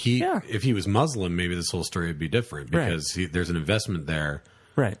that if he was Muslim, maybe this whole story would be different, because there's an investment there,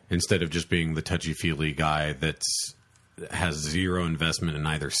 right? Instead of just being the touchy-feely guy that's has zero investment in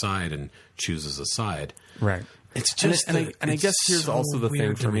either side and chooses a side. Right. It's just, and I guess here's so also the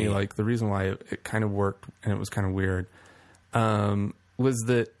thing for me, me, like the reason why it kind of worked and it was kind of weird, was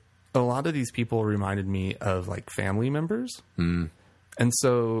that a lot of these people reminded me of like family members. And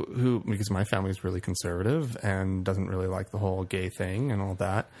so because my family is really conservative and doesn't really like the whole gay thing and all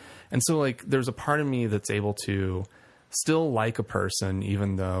that. And so like, there's a part of me that's able to still like a person,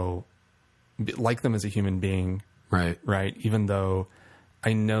 even though like them as a human being. Right. Right. Even though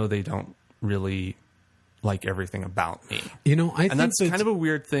I know they don't really like everything about me. You know, I think that's kind of a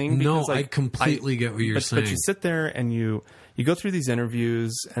weird thing. Because, I completely get what you're saying. But you sit there and you go through these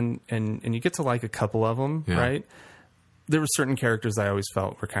interviews and you get to like a couple of them, right? There were certain characters I always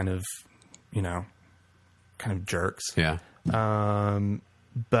felt were kind of jerks. Yeah.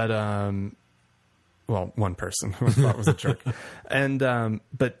 Well, one person who I thought was a jerk.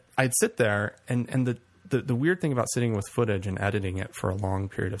 But I'd sit there and the weird thing about sitting with footage and editing it for a long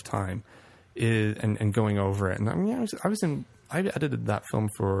period of time is and going over it. And I mean, I edited that film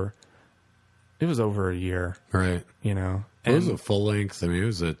it was over a year. Right. You know. It was a full length. I mean, it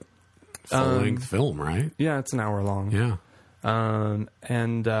was a full length film, right? Yeah, it's an hour long. Yeah. And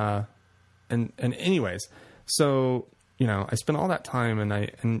anyways, so, you know, I spent all that time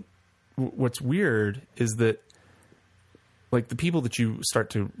and what's weird is that like the people that you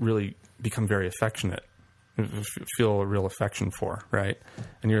start to really become very affectionate, feel a real affection for, right?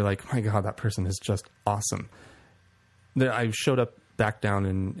 And you're like, my God, that person is just awesome. I showed up back down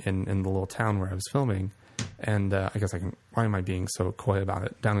in the little town where I was filming, and I guess why am I being so coy about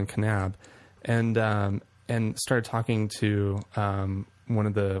it? Down in Kanab, and started talking to one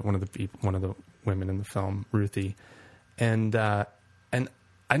of the women in the film, Ruthie, and I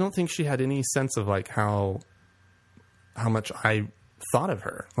don't think she had any sense of like how much I thought of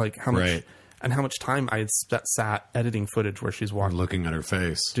her, like how much. Right. And how much time I had sat editing footage where she's walking. Looking at her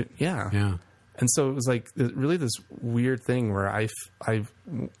face. Yeah. Yeah. And so it was like really this weird thing where I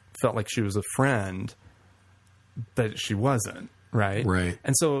felt like she was a friend, but she wasn't. Right. Right.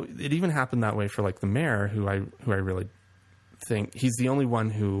 And so it even happened that way for like the mayor, who I really think he's the only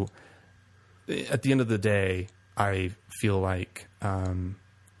one who, at the end of the day, I feel like, even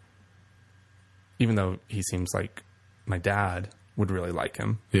though he seems like my dad would really like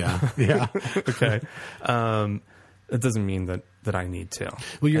him. Yeah. Yeah. Okay. It doesn't mean that I need to.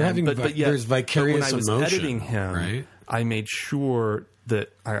 Well, you're there's vicarious emotion. When I was editing him, right? I made sure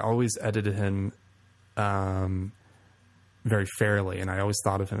that I always edited him very fairly, and I always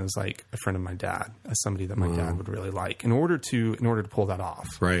thought of him as like a friend of my dad, as somebody that my dad would really like, in order to pull that off.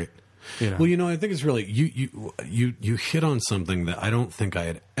 Right. You know? Well, you know, I think it's really you hit on something that I don't think I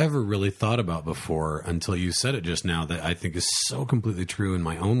had ever really thought about before until you said it just now, that I think is so completely true in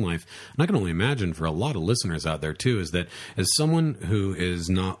my own life. And I can only imagine for a lot of listeners out there too, is that as someone who is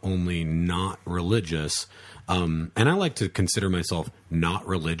not only not religious, and I like to consider myself not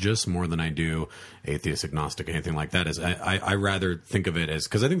religious more than I do atheist, agnostic, anything like that. I rather think of it as,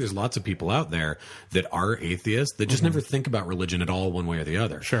 because I think there's lots of people out there that are atheists that just never think about religion at all, one way or the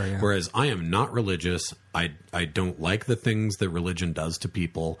other. Sure. Yeah. Whereas I am not religious. I don't like the things that religion does to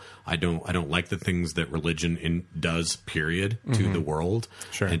people. I don't like the things that religion does, period, to the world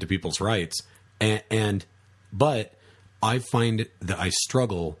and to people's rights. But I find that I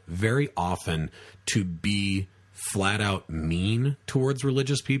struggle very often to be flat out mean towards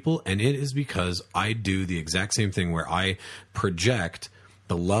religious people. And it is because I do the exact same thing where I project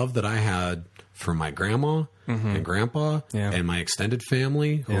the love that I had for my grandma and grandpa and my extended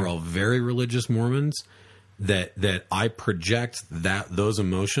family, who are all very religious Mormons, that I project those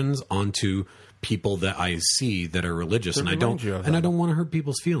emotions onto people that I see that are religious, and I don't want to hurt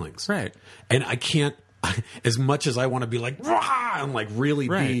people's feelings. Right. And I can't, as much as I want to be like, rah, and like really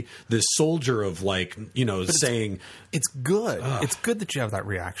be this soldier of like, you know, but saying it's good. It's good that you have that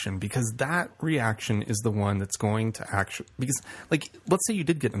reaction, because that reaction is the one that's going to actually, because like, let's say you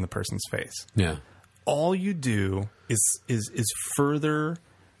did get in the person's face. Yeah. All you do is further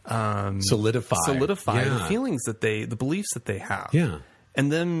solidify the feelings that the beliefs that they have. Yeah.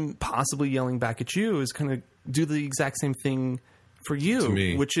 And then possibly yelling back at you is kind of do the exact same thing for you, to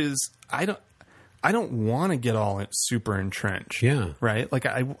me. Which is, I don't want to get all super entrenched. Yeah. Right. Like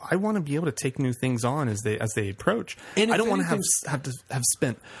I want to be able to take new things on as they approach. And I don't want to have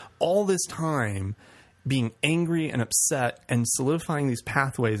spent all this time being angry and upset and solidifying these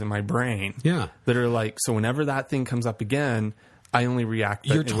pathways in my brain. Yeah. That are like, so whenever that thing comes up again, I only react.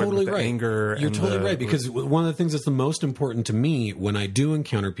 You're totally right. Anger. You're totally right, because one of the things that's the most important to me when I do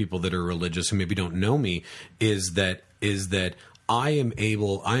encounter people that are religious who maybe don't know me is that I am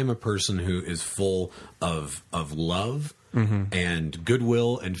a person who is full of love and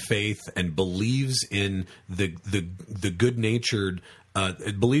goodwill and faith, and believes in the good natured,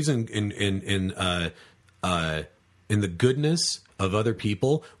 believes in in the goodness of other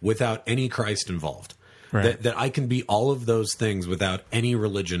people without any Christ involved. Right. That I can be all of those things without any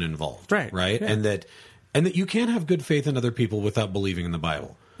religion involved. Right. Right. Yeah. And that you can't have good faith in other people without believing in the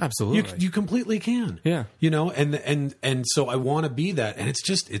Bible. Absolutely. You completely can. Yeah. You know, and so I want to be that. And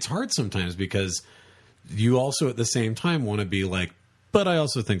it's hard sometimes because you also at the same time want to be like, but I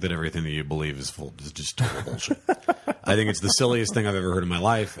also think that everything that you believe is just total bullshit. I think it's the silliest thing I've ever heard in my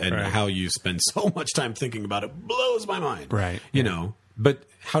life, and how you spend so much time thinking about it blows my mind. Right. You know, but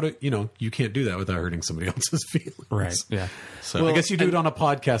you can't do that without hurting somebody else's feelings. Right. Yeah. So I guess you do it on a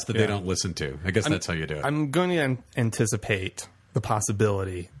podcast that they don't listen to. I guess that's how you do it. I'm going to anticipate the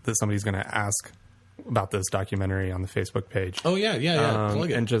possibility that somebody's going to ask about this documentary on the Facebook page. Oh yeah.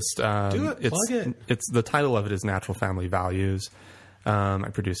 Plug it. And just do it. Plug it. It's the title of it is Natural Family Values. I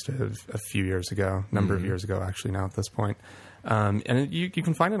produced it a few years ago, number of years ago, actually. Now at this point, and you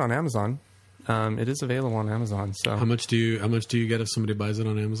can find it on Amazon. It is available on Amazon. So how much do you get if somebody buys it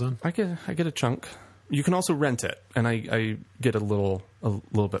on Amazon? I get a chunk. You can also rent it, and I get a little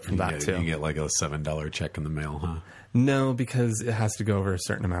bit from that too. You get like a $7 check in the mail, huh? No, because it has to go over a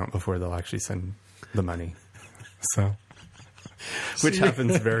certain amount before they'll actually send the money. So, which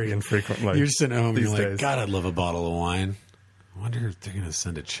happens very infrequently. You're sitting at home and you're like, days. God, I'd love a bottle of wine. I wonder if they're going to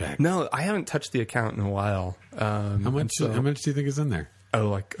send a check. No, I haven't touched the account in a while. How much do you think is in there? Oh,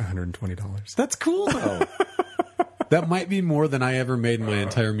 like $120. That's cool, though. That might be more than I ever made in my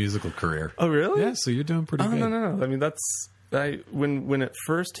entire musical career. Oh, really? Yeah, so you're doing pretty good. No. I mean, when it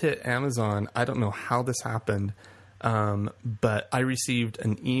first hit Amazon, I don't know how this happened, but I received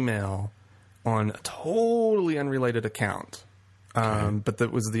an email on a totally unrelated account. But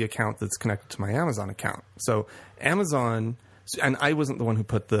that was the account that's connected to my Amazon account. So Amazon, and I wasn't the one who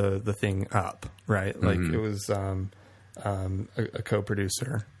put the thing up, right? Like it was a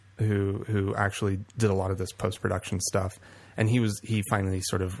co-producer who actually did a lot of this post-production stuff, and he finally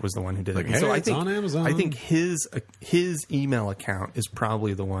sort of was the one who did it. Hey, so it's on Amazon. I think his email account is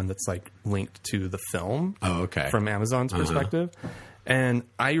probably the one that's like linked to the film. Oh, okay. From Amazon's perspective, and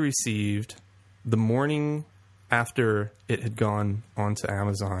I received the morning after it had gone onto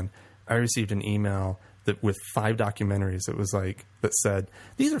Amazon, I received an email that with 5 documentaries. It was like that said,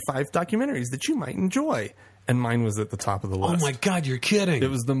 "These are 5 documentaries that you might enjoy." And mine was at the top of the list. Oh my God, you're kidding. It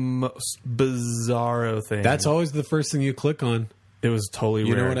was the most bizarro thing. That's always the first thing you click on. It was totally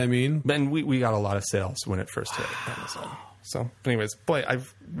weird. You know what I mean? And we got a lot of sales when it first hit Amazon. So anyways, boy,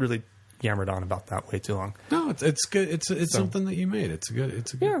 I've really yammered on about that way too long. No, it's good. It's something that you made. It's a good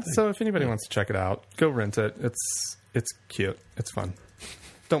thing. So if anybody wants to check it out, go rent it. It's cute. It's fun.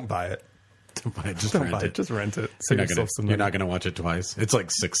 Don't buy it. Don't buy it. Just Don't rent buy it. Just rent it. You're not going to watch it twice. It's like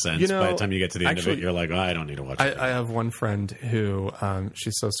 6 cents. By the time you get to the end of it, you're like, oh, I don't need to watch it. I have one friend who,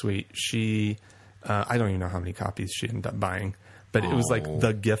 she's so sweet. She, I don't even know how many copies she ended up buying, but it was like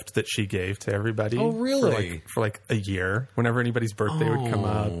the gift that she gave to everybody. Oh, really? For like a year. Whenever anybody's birthday would come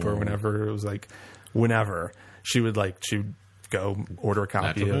up, or whenever it was like, whenever she would go order a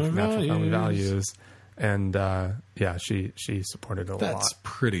copy of Natural Family Values. And she supported it a lot. That's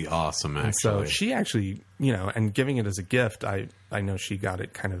pretty awesome, actually. And so she actually, and giving it as a gift, I know she got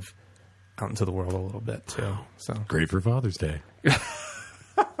it kind of out into the world a little bit too. So great for Father's Day.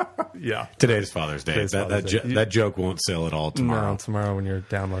 Yeah, tot's Father's Day. That joke won't sell at all tomorrow. No, tomorrow when you're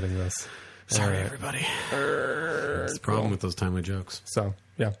downloading this. Sorry, everybody. That's the problem with those timely jokes. So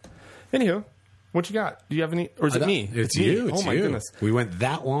yeah. Anywho. What you got? Do you have any, or is it me? It's me. you. Oh my goodness, we went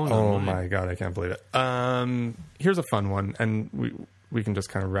that long. Oh my God, I can't believe it. Here's a fun one, and we can just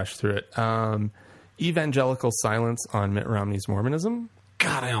kind of rush through it. Evangelical silence on Mitt Romney's Mormonism.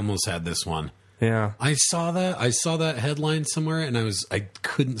 God, I almost had this one. Yeah, I saw that headline somewhere, and I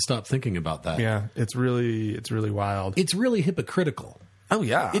couldn't stop thinking about that. Yeah, it's really wild. It's really hypocritical. Oh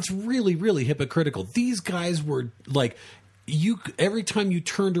yeah, it's really, really hypocritical. These guys were like. Every time you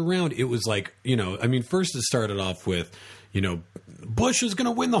turned around, it was like, first it started off with, Bush is going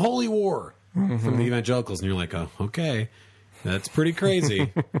to win the Holy War from the evangelicals. And you're like, oh, okay, that's pretty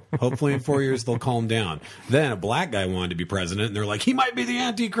crazy. Hopefully in 4 years they'll calm down. Then a black guy wanted to be president and they're like, he might be the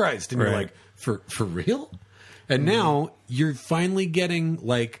Antichrist. And you're like, for real? And now you're finally getting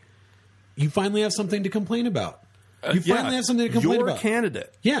you finally have something to complain about. You finally have something to complain about. Your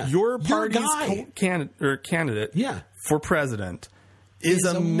candidate. Yeah. Your party's candidate. Yeah. For president is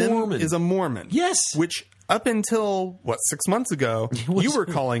a Mormon. Yes. Which up until 6 months ago, you were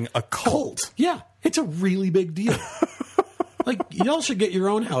calling a cult. Yeah. It's a really big deal. Y'all should get your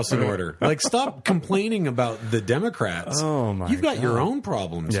own house in order. Stop complaining about the Democrats. Oh my! You've got God. your own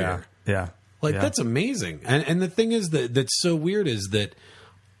problems here. Yeah. That's amazing. And the thing is that's so weird is that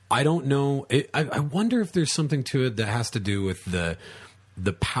I don't know. I wonder if there's something to it that has to do with the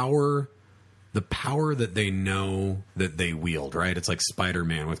power that they know that they wield, right? It's like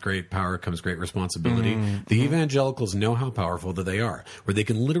Spider-Man. With great power comes great responsibility. Mm-hmm. The evangelicals know how powerful that they are, where they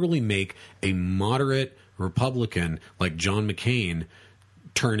can literally make a moderate Republican like John McCain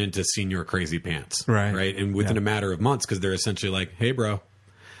turn into senior crazy pants, right? And within a matter of months, because they're essentially like, hey, bro.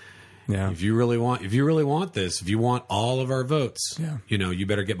 Yeah. If you really want this, if you want all of our votes, you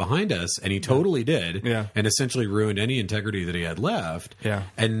better get behind us. And he totally did. Yeah. And essentially ruined any integrity that he had left. Yeah.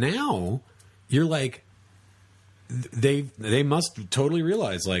 And now you're like, they must totally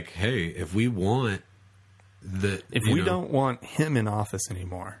realize, like, hey, if we want we don't want him in office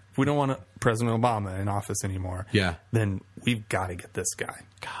anymore, if we don't want President Obama in office anymore, then we've got to get this guy.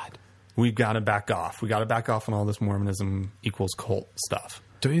 God. We've got to back off. We got to back off on all this Mormonism equals cult stuff.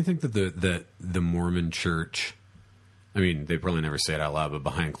 Don't you think that the Mormon church, I mean, they probably never say it out loud, but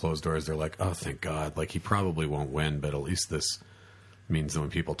behind closed doors, they're like, oh, thank God. Like, he probably won't win, but at least this means that when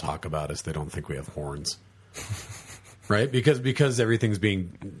people talk about us, they don't think we have horns. Right? Because everything's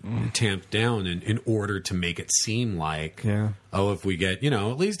being tamped down in order to make it seem like, if we get,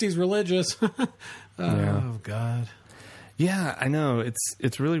 at least he's religious. Oh, God. Yeah, I know.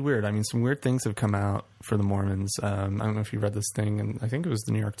 It's really weird. I mean, some weird things have come out for the Mormons. I don't know if you read this thing, and I think it was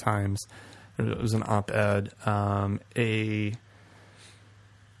the New York Times. It was an op-ed.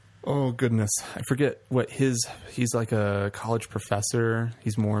 Oh, goodness. I forget what he's like a college professor.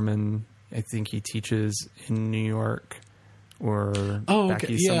 He's Mormon. I think he teaches in New York or back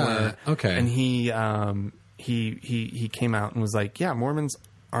east somewhere. Okay. And he came out and was like, yeah, Mormons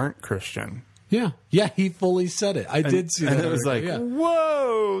aren't Christian. Yeah. Yeah, he fully said it. I did see that. And it was like,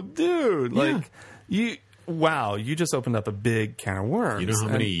 whoa, dude. Like, you just opened up a big can of worms. You know how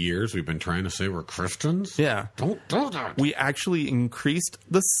many years we've been trying to say we're Christians? Yeah. Don't do that. We actually increased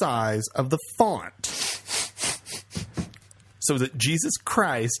the size of the font so that Jesus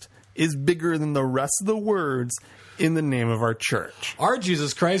Christ is bigger than the rest of the words in the name of our church. Our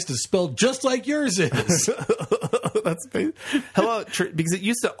Jesus Christ is spelled just like yours is. That's hello, because it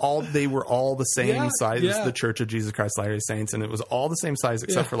used to they were all the same size as the Church of Jesus Christ Latter-day Saints, and it was all the same size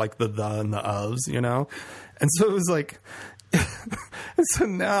except for like the and the ofs, and so it was like. And so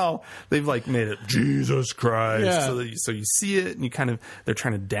now they've like made it Jesus Christ, so you see it, and they're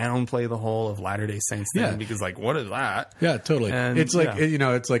trying to downplay the whole of Latter-day Saints thing because like, what is that? Yeah, totally. And it's like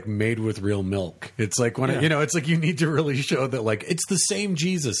it's like made with real milk. It's like when it's like you need to really show that like it's the same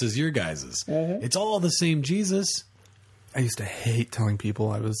Jesus as your guys's. Mm-hmm. It's all the same Jesus. I used to hate telling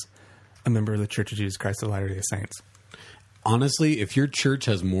people I was a member of the Church of Jesus Christ of Latter-day Saints. Honestly, if your church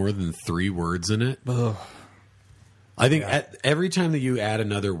has more than 3 words in it. Ugh. I think every time that you add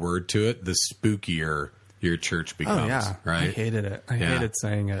another word to it, the spookier your church becomes. Oh, yeah. Right? I hated it. I hated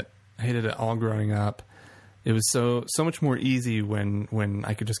saying it. I hated it all growing up. It was so much more easy when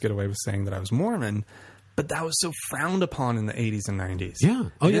I could just get away with saying that I was Mormon, but that was so frowned upon in the 80s and 90s. Yeah.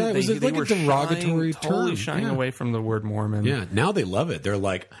 Oh, yeah. It was like a derogatory term. Totally shying away from the word Mormon. Yeah. Now they love it. They're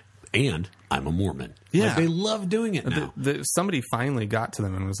like, and I'm a Mormon. Yeah. Like, they love doing it now. Somebody finally got to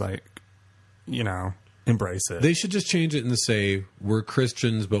them and was like, embrace it. They should just change it and say, we're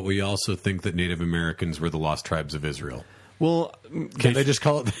Christians, but we also think that Native Americans were the lost tribes of Israel. Well, can't they just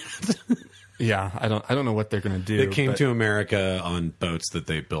call it that? Yeah, I don't know what they're going to do. They came to America on boats that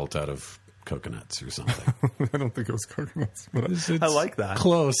they built out of coconuts or something. I don't think it was coconuts, but I like that.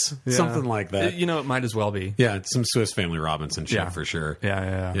 Close. Yeah. Something like that. It might as well be. Yeah, it's some Swiss Family Robinson shit for sure.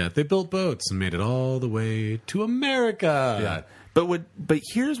 Yeah. They built boats and made it all the way to America. Yeah. But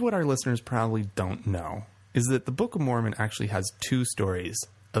here's what our listeners probably don't know, is that the Book of Mormon actually has 2 stories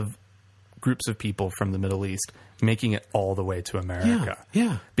of groups of people from the Middle East making it all the way to America.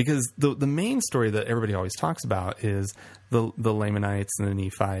 Yeah. Because the main story that everybody always talks about is the Lamanites and the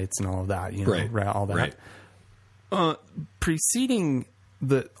Nephites and all of that, right, all that. Right. Preceding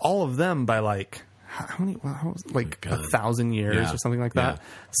all of them by like... How many? Like 1,000 years or something like that. Yeah.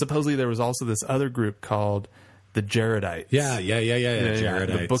 Supposedly there was also this other group called the Jaredites. Yeah.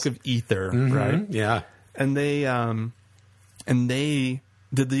 Jaredites. The Book of Ether, right? Yeah. And they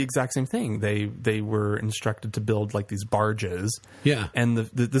did the exact same thing. They were instructed to build like these barges. Yeah. And this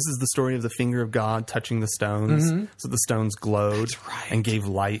is the story of the finger of God touching the stones. Mm-hmm. So the stones glowed and gave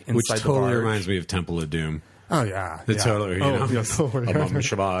light inside the barge. Which totally reminds me of Temple of Doom. Oh, yeah. It's totally, totally.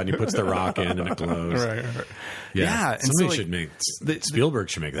 Shabbat, and he puts the rock in and it glows. Right. Yeah. Somebody should make... Spielberg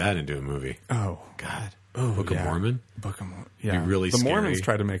should make that into a movie. Oh. God. Book of Mormon? Book of Mormon. Yeah. Be really scary. The Mormons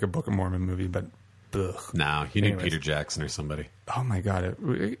tried to make a Book of Mormon movie, but ugh. No, you need Peter Jackson or somebody. Oh my God.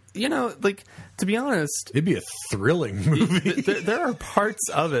 To be honest, it'd be a thrilling movie. There are parts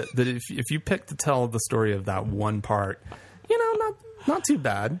of it that if you pick to tell the story of that one part, not too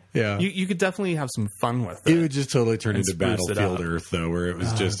bad. Yeah. You could definitely have some fun with it. It would just totally turn into Battlefield Earth, though, where it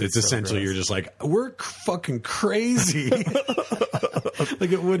was it's essentially gross. You're just like, we're fucking crazy.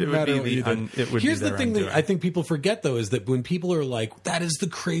 Like, it wouldn't matter. Here's the thing that I think people forget, though, is that when people are like, that is the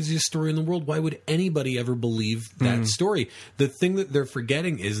craziest story in the world, why would anybody ever believe that story? The thing that they're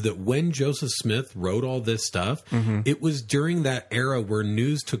forgetting is that when Joseph Smith wrote all this stuff, it was during that era where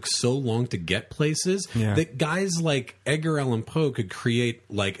news took so long to get places that guys like Edgar Allan Poe could create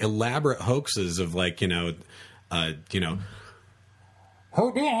like elaborate hoaxes of like, who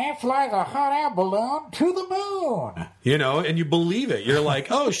did fly the hot air balloon to the moon? And you believe it. You're like,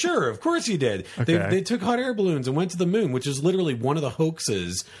 oh, sure, of course he did. Okay. They took hot air balloons and went to the moon, which is literally one of the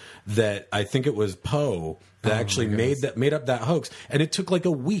hoaxes that I think it was Poe that actually made up that hoax. And it took like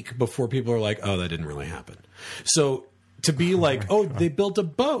a week before people were like, oh, that didn't really happen. So to be like, they built a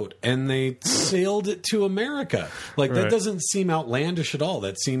boat and they sailed it to America. Like, that doesn't seem outlandish at all.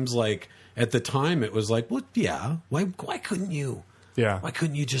 That seems like, at the time, it was like, well, yeah, why couldn't you? Yeah. Why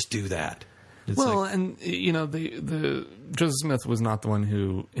couldn't you just do that? The Joseph Smith was not the one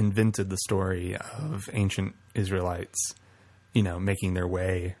who invented the story of ancient Israelites, making their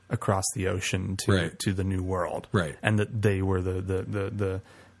way across the ocean to the New World. Right. And that they were the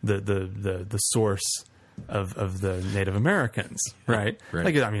source of the Native Americans, right?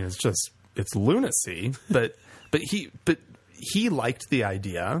 Like, I mean, it's lunacy, but he liked the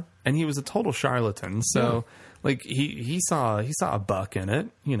idea, and he was a total charlatan. So, like, he saw a buck in it,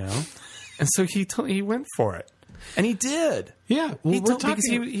 and so he went for it, and he did. Yeah, well, because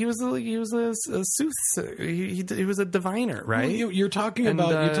he was a soothsayer. He was a diviner, right? Well, you're talking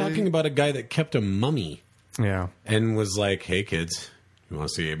about a guy that kept a mummy, and was like, "Hey, kids, you want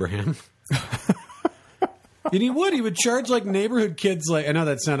to see Abraham?" And he would charge like neighborhood kids. Like, I know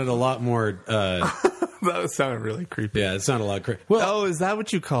that sounded a lot more. That sounded really creepy. Yeah, it sounded a lot creepy. Well, is that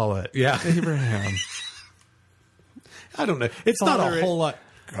what you call it? Yeah, Abraham. I don't know. It's not a whole lot.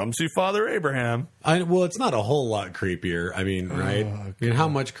 Come see Father Abraham. It's not a whole lot creepier. I mean, right? I mean, how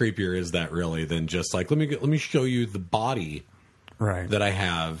much creepier is that really than just like let me show you the body, that I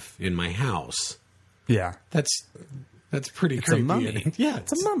have in my house. Yeah, that's pretty creepy. A mummy. Yeah,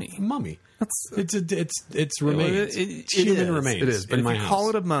 it's a mummy. A mummy. It's remains. It's human remains. It is. But if you call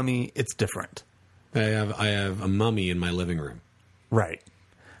it a mummy, it's different. I have a mummy in my living room. Right.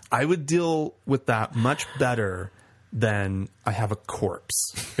 I would deal with that much better than I have a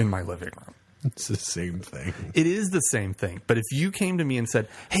corpse in my living room. It's the same thing. It is the same thing. But if you came to me and said,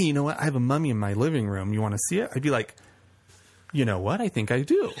 hey, you know what? I have a mummy in my living room. You want to see it? I'd be like, you know what? I think I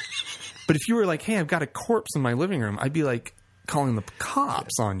do. But if you were like, hey, I've got a corpse in my living room, I'd be like calling the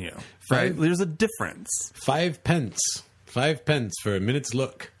cops on you. Right? There's a difference. 5 pence. 5 pence for a minute's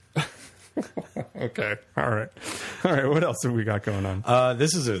look. Okay. All right. What else have we got going on?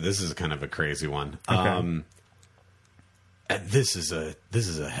 This is kind of a crazy one. Okay. This is a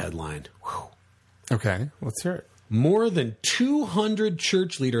headline. Whew. Okay. Let's hear it. More than 200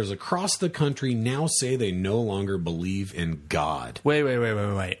 church leaders across the country now say they no longer believe in God.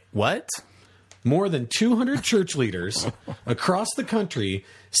 Wait. What? More than 200 church leaders across the country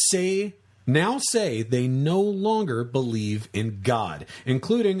say they no longer believe in God,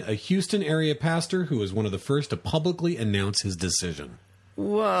 including a Houston area pastor who was one of the first to publicly announce his decision.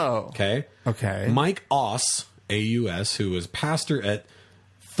 Whoa. Okay. Mike Oss, A-U-S, who was pastor at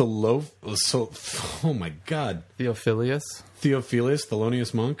Theophilus,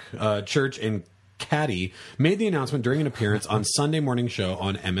 Thelonious Monk Church in Katy, made the announcement during an appearance on Sunday morning show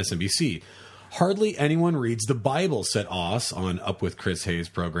on MSNBC. Hardly anyone reads the Bible, said Oss on Up with Chris Hayes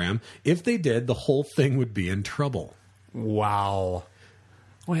program. If they did, the whole thing would be in trouble. Wow.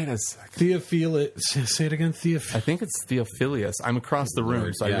 Wait a second. Say it again. I think it's Theophilus. I'm across the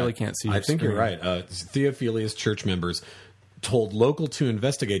room, so I really can't see your I think screen. You're right. Theophilus church members told Local 2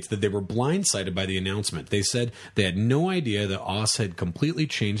 Investigates that they were blindsided by the announcement. They said they had no idea that Oss had completely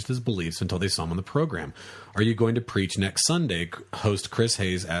changed his beliefs until they saw him on the program. Are you going to preach next Sunday? Host Chris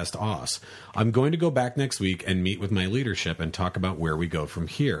Hayes asked Oss. I'm going to go back next week and meet with my leadership and talk about where we go from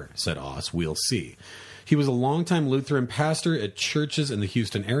here, said Oss. We'll see. He was a longtime Lutheran pastor at churches in the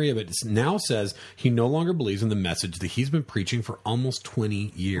Houston area, but now says he no longer believes in the message that he's been preaching for almost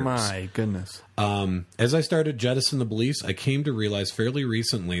 20 years. My goodness. As I started jettison the beliefs, I came to realize fairly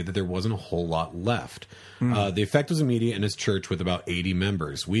recently that there wasn't a whole lot left. The effect was immediate in his church with about 80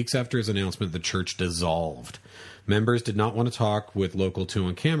 members. Weeks after his announcement, the church dissolved. Members did not want to talk with Local 2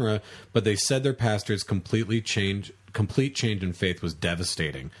 on camera, but they said their pastor's complete change in faith was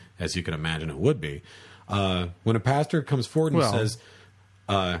devastating, as you can imagine it would be. When a pastor comes forward and says...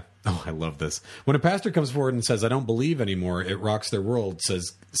 I love this. When a pastor comes forward and says, I don't believe anymore, it rocks their world,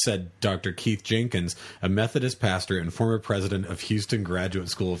 said Dr. Keith Jenkins, a Methodist pastor and former president of Houston Graduate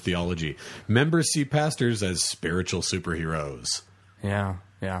School of Theology. Members see pastors as spiritual superheroes. Yeah.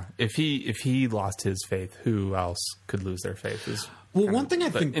 Yeah, if he lost his faith, who else could lose their faith? One thing I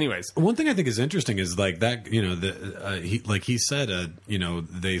think is interesting is like that. He said,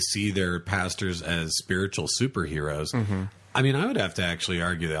 they see their pastors as spiritual superheroes. Mm-hmm. I mean, I would have to actually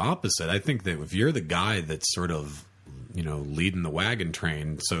argue the opposite. I think that if you're the guy that's sort of, leading the wagon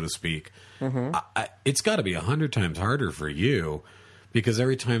train, so to speak, mm-hmm. It's got to be 100 times harder for you. Because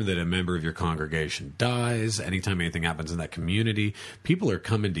every time that a member of your congregation dies, anytime anything happens in that community, people are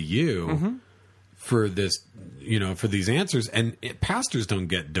coming to you mm-hmm. for this, for these answers. And pastors don't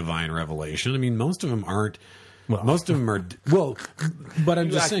get divine revelation. I mean, most of them aren't. Well, most of them are. Well, but I'm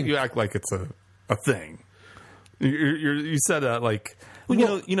just saying. You act like it's a thing. You said that like.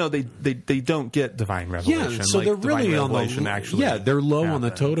 Well, they don't get divine revelation. Yeah, so they're really on the they're low on the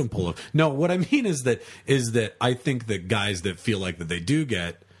totem pole. No, what I mean is that I think that guys that feel like that they do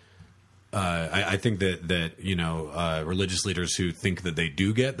get, I think that religious leaders who think that they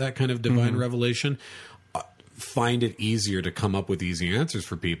do get that kind of divine mm-hmm. revelation find it easier to come up with easy answers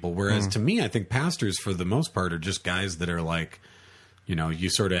for people. Whereas to me, I think pastors for the most part are just guys that are like. You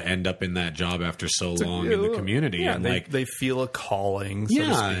sort of end up in that job after so long in the community, and they feel a calling, so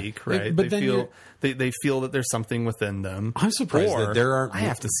to speak, right? But they feel that there's something within them. I'm surprised that there aren't. I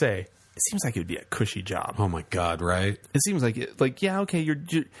have to say, it seems like it would be a cushy job. Oh my god, right? It seems like you've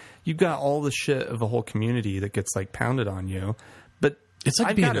got all the shit of a whole community that gets like pounded on you, but it's like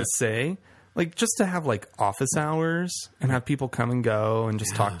I've got to say. Like, just to have, like, office hours and have people come and go and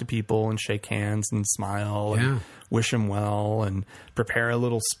just talk to people and shake hands and smile and wish them well and prepare a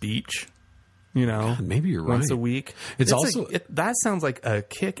little speech, God, maybe you're once right. a week. It's also... that sounds like a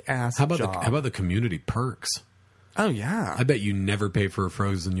kick-ass job. How about the community perks? Oh, yeah. I bet you never pay for a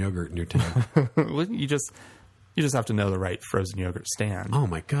frozen yogurt in your town. Well, you just have to know the right frozen yogurt stand. Oh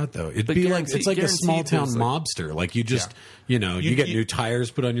my god, though. It'd be like it's like a small town mobster. Like you just you get new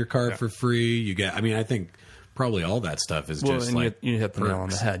tires put on your car for free. You get I think probably all that stuff is just like you hit the nail on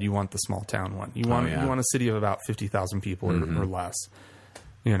the head. You want the small town one. You want a city of about 50,000 people mm-hmm. or less.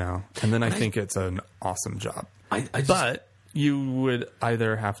 And then I think it's an awesome job. But you would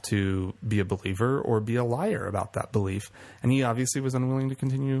either have to be a believer or be a liar about that belief. And he obviously was unwilling to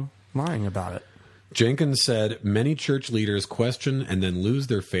continue lying about it. Jenkins said, many church leaders question and then lose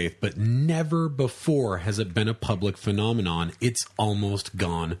their faith, but never before has it been a public phenomenon. It's almost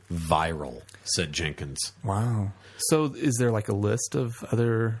gone viral, said Jenkins. Wow. So is there like a list of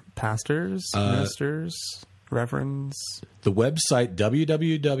other pastors, ministers, reverends? The website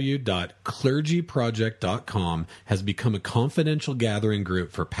www.clergyproject.com has become a confidential gathering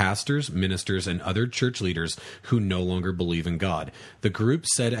group for pastors, ministers, and other church leaders who no longer believe in God. The group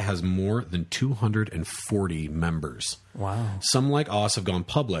said it has more than 240 members. Wow. Some, like us, have gone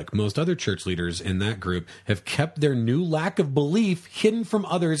public. Most other church leaders in that group have kept their new lack of belief hidden from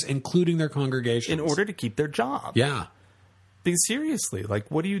others, including their congregations. In order to keep their job. Yeah. Because seriously,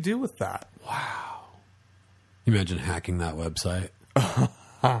 like, what do you do with that? Wow. Imagine hacking that website,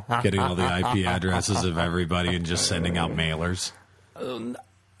 getting all the IP addresses of everybody and just sending out mailers.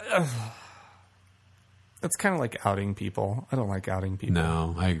 It's kind of like outing people. I don't like outing people.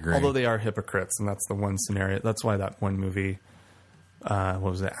 No, I agree. Although they are hypocrites, and that's the one scenario. That's why that one movie, what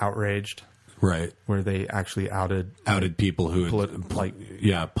was it, Outraged? Right. Where they actually outed people who had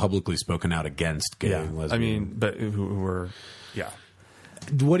publicly spoken out against gay and lesbian. I mean, but who were,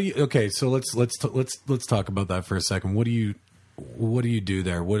 What do you? Okay, so let's talk about that for a second. What do you do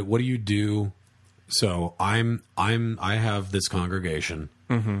there? What do you do? So I have this congregation.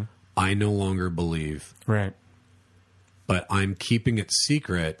 Mm-hmm. I no longer believe, right? But I'm keeping it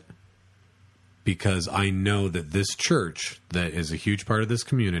secret because I know that this church that is a huge part of this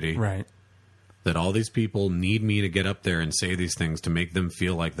community, right? That all these people need me to get up there and say these things to make them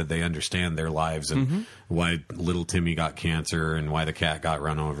feel like that they understand their lives and mm-hmm. why little Timmy got cancer and why the cat got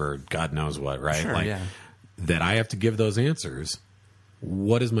run over, God knows what, right? Sure, that I have to give those answers.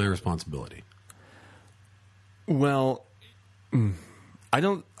 What is my responsibility? Well, I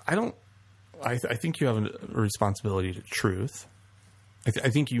think you have a responsibility to truth. I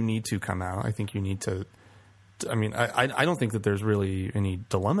think you need to come out. I think you need to. I mean, I don't think that there's really any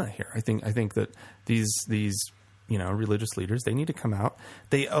dilemma here. I think that these religious leaders, they need to come out.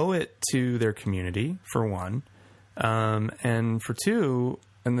 They owe it to their community, for one, and for two,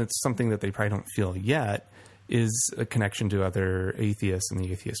 and it's something that they probably don't feel yet, is a connection to other atheists and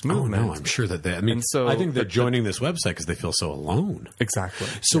the atheist movement. Oh, no, I'm sure that they... I mean, so I think they're joining this website because they feel so alone. Exactly.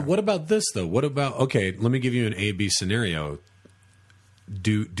 So what about this, though? What about... Okay, let me give you an A-B scenario.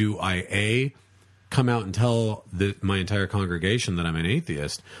 Do I, A, come out and tell my entire congregation that I'm an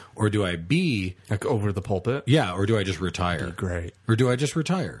atheist, or do I, B... Like over the pulpit? Yeah, or do I just retire? Great. Or do I just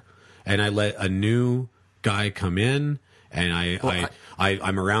retire? And I let a new guy come in... And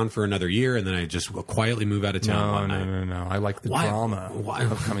I'm around for another year, and then I just quietly move out of town one night. No. I like the drama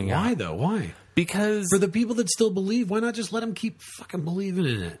of coming out. Why, though? Why? Because... For the people that still believe, why not just let them keep fucking believing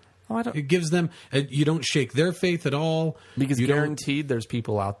in it? It gives them... You don't shake their faith at all. Because guaranteed there's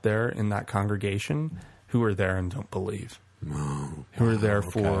people out there in that congregation who are there and don't believe. Who are there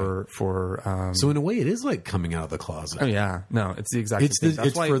for so in a way it is like coming out of the closet. Oh yeah, no, it's the exact same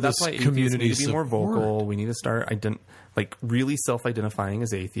thing. That's why community need to be more vocal. We need to start really self-identifying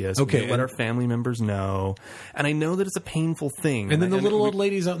as atheists. Okay, we need to let our family members know. And I know that it's a painful thing. And then the little old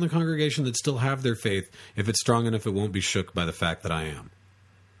ladies out in the congregation that still have their faith, if it's strong enough, it won't be shook by the fact that I am.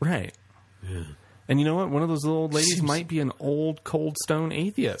 Right. Yeah. And you know what? One of those little old ladies might be an old cold stone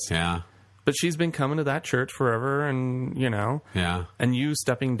atheist. Yeah. But she's been coming to that church forever, and, Yeah. And you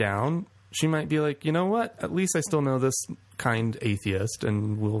stepping down, she might be like, you know what? At least I still know this kind atheist,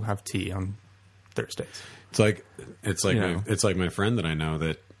 and we'll have tea on Thursdays. It's like my friend that I know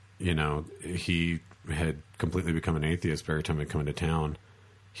that, he had completely become an atheist, but every time he'd come into town,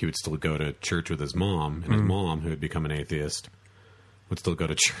 he would still go to church with his mom, and his mom, who had become an atheist, would still go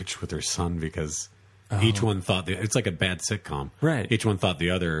to church with her son because each one thought it's like a bad sitcom. Right. Each one thought the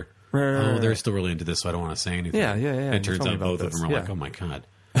other... Right. They're still really into this, so I don't want to say anything. Yeah. And it turns out both of them are like, oh my God.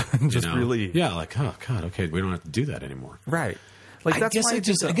 Really. Yeah, like, oh God, okay, we don't have to do that anymore. Right. Like, that's why it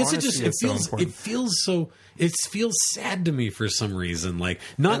feels sad to me for some reason. Like,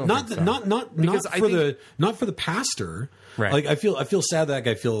 not for the pastor. Right. Like, I feel sad that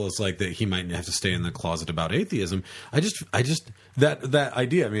guy feels like that he might have to stay in the closet about atheism. I just that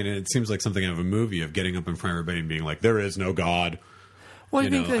idea, I mean, it seems like something out of a movie of getting up in front of everybody and being like, there is no God. Well, I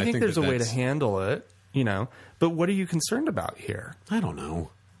think there's a way to handle it, But what are you concerned about here? I don't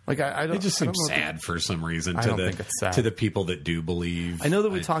know. Like, I don't. It just seems sad for some reason I don't think it's sad. To the people that do believe. I know that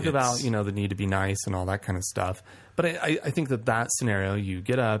we talk about the need to be nice and all that kind of stuff, but I think that scenario, you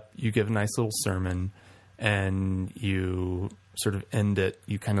get up, you give a nice little sermon, and you sort of end it.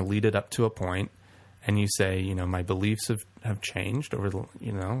 You kind of lead it up to a point, and you say, my beliefs have changed over the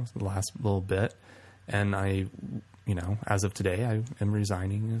the last little bit, and as of today, I am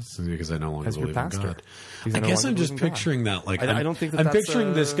resigning because I no longer believe in God. I guess I'm just picturing that. Like, I don't think that I'm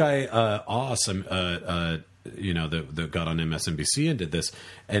picturing this guy, awesome, that got on MSNBC and did this,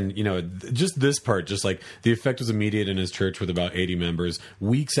 and just this part, just like the effect was immediate in his church with about 80 members.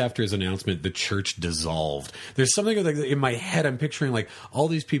 Weeks after his announcement, the church dissolved. There's something like in my head. I'm picturing like all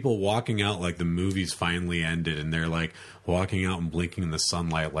these people walking out, like the movie's finally ended, and they're like walking out and blinking in the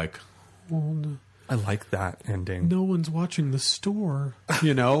sunlight, like, oh no. I like that ending. No one's watching the store.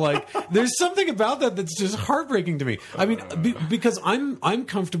 Like there's something about that that's just heartbreaking to me. I mean, because I'm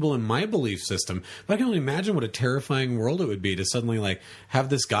comfortable in my belief system, but I can only imagine what a terrifying world it would be to suddenly like have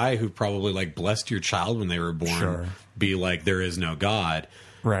this guy who probably like blessed your child when they were born be like, there is no God.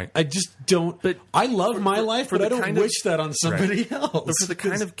 Right. I just don't. But I love my life, but I don't wish that on somebody else. But for the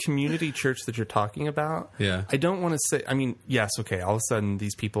kind of community church that you're talking about, I don't want to say. I mean, yes, okay. All of a sudden,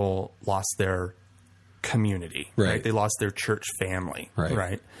 these people lost their community, right? They lost their church family,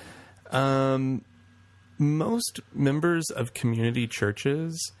 right? Most members of community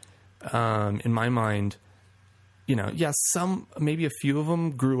churches, in my mind, yes, maybe a few of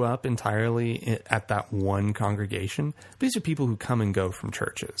them grew up entirely at that one congregation. These are people who come and go from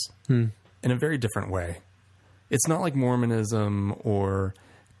churches in a very different way. It's not like Mormonism or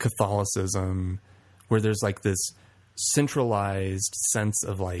Catholicism where there's like this centralized sense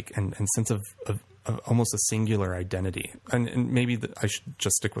of like, and sense of almost a singular identity. And maybe I should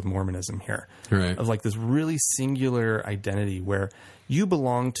just stick with Mormonism here. Right. Of like this really singular identity where you do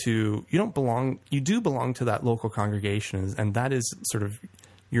belong to that local congregation, and that is sort of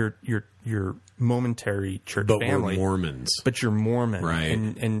your momentary church family. We're Mormons. But you're Mormon. Right.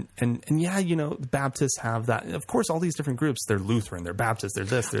 And yeah, the Baptists have that. Of course, all these different groups, they're Lutheran, they're Baptist, they're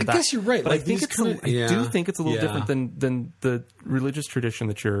this, they're that. I guess you're right. But I do think it's a little different than the religious tradition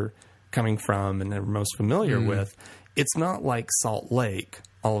that you're coming from and are most familiar with. It's not like Salt Lake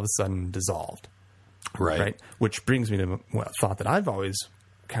all of a sudden dissolved. Right. Which brings me to a thought that I've always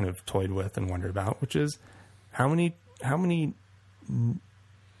kind of toyed with and wondered about, which is how many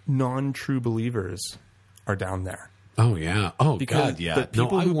non-true believers are down there? Oh yeah. Oh because God, yeah. The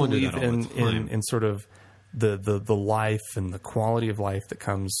people who believe in in sort of the life and the quality of life that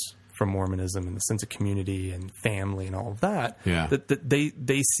comes from Mormonism and the sense of community and family and all of that. Yeah. That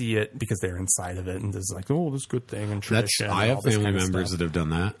they see it because they're inside of it and there's like, oh, this good thing and tradition. I have family members that have done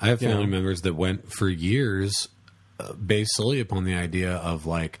that. I have family members that went for years based solely upon the idea of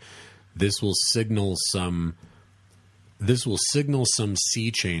like this will signal some sea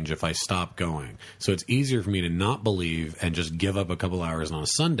change if I stop going. So it's easier for me to not believe and just give up a couple hours on a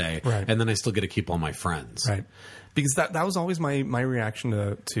Sunday, and then I still get to keep all my friends. Right. Because that was always my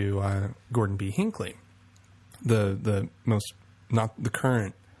reaction to Gordon B. Hinckley, the most, not the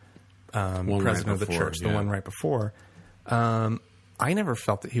current president of the church, the one right before. I never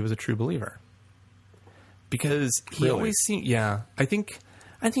felt that he was a true believer. Because he always seemed, I think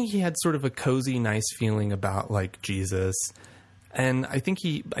he had sort of a cozy, nice feeling about like Jesus, and I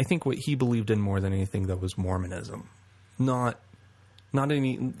think what he believed in more than anything though was Mormonism, not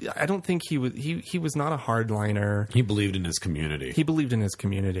any. I don't think he was not a hardliner. He believed in his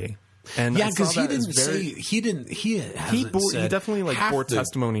community. And because he definitely like bore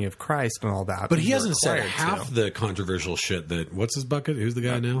testimony of Christ and all that. But he hasn't said half the controversial shit that what's his bucket? Who's the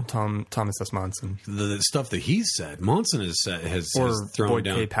guy now? Thomas S. Monson. The stuff that he's said, Monson has thrown Boyd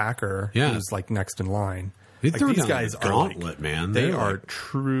down. K. Packer, who's like next in line. Like, these guys are gauntlet, man. They are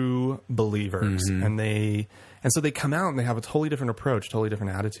true believers, and so they come out and they have a totally different approach, totally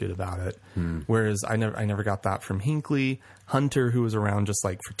different attitude about it. Whereas I never got that from Hinckley. Hunter, who was around just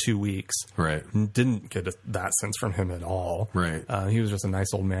like for 2 weeks, didn't get that sense from him at all. He was just a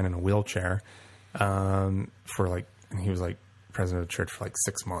nice old man in a wheelchair. He was like president of the church for like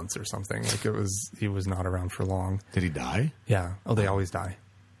 6 months or something. Like he was not around for long. Did he die? Yeah. Oh, they always die.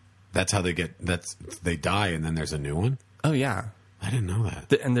 That's how they they die and then there's a new one? Oh yeah. I didn't know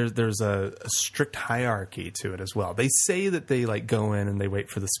that. And there's a strict hierarchy to it as well. They say that they like go in and they wait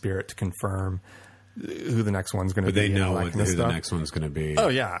for the Spirit to confirm who the next one's going to be. But they know who the next one's going to be. Oh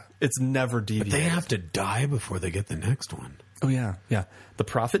yeah, it's never deviated. But they have to die before they get the next one. Oh yeah, yeah. The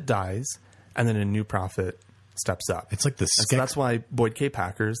prophet dies, and then a new prophet steps up. It's like the. So that's why Boyd K.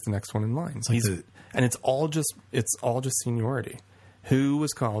 Packer is the next one in line. And it's all just seniority. Who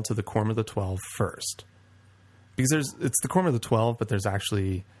was called to the Quorum of the 12 first? Because it's the Quorum of the 12, but there's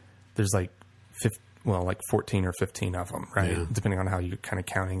like 14 or 15 of them, right? Yeah. Depending on how you're kind of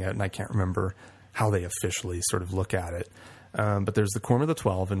counting it, and I can't remember how they officially sort of look at it. But there's the Quorum of the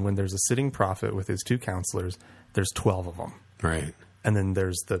 12, and when there's a sitting prophet with his two counselors, there's 12 of them, right? And then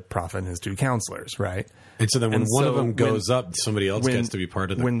there's the prophet and his two counselors, right? And so then when one of them goes up, somebody else gets to be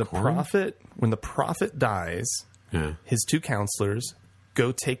part of the quorum? When the prophet dies, his two counselors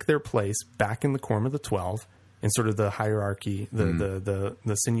go take their place back in the Quorum of the 12 in sort of the hierarchy, the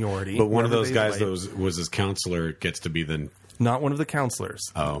seniority. But one of those guys that was his counselor gets to be the... Not one of the counselors.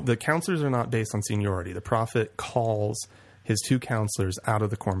 Oh. The counselors are not based on seniority. The prophet calls his two counselors out of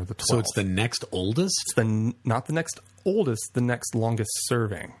the Quorum of the 12. So it's the next oldest? It's not the next oldest, the next longest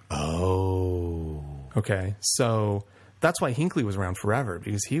serving. Oh. Okay, so... That's why Hinckley was around forever,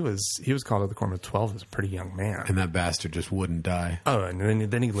 because he was called to the Quorum of 12 as a pretty young man. And that bastard just wouldn't die. Oh, and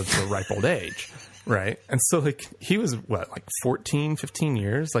then he lived to a ripe old age, right? And so, like, he was, 14, 15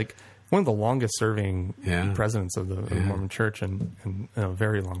 years? Like, one of the longest serving presidents of the Mormon Church in a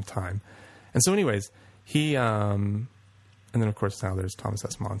very long time. And so anyways, he... and then, of course, now there's Thomas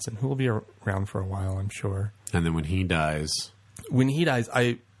S. Monson, who will be around for a while, I'm sure. And then when he dies...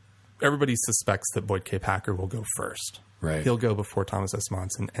 Everybody suspects that Boyd K. Packer will go first. Right. He'll go before Thomas S.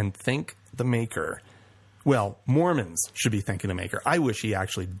 Monson and thank the Maker. Well, Mormons should be thanking the Maker. I wish he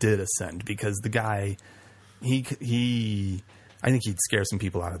actually did ascend, because the guy, I think he'd scare some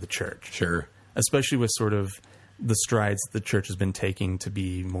people out of the church. Sure. Especially with sort of the strides that the church has been taking to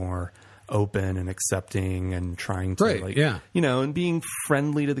be more open and accepting and trying to and being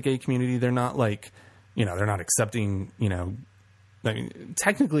friendly to the gay community. They're not they're not accepting, I mean,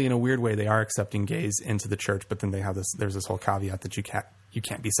 technically, in a weird way, they are accepting gays into the church, but then there's this whole caveat that you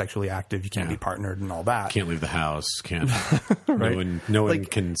can't be sexually active, you can't be partnered, and all that. Can't leave the house. Can't. Right? No one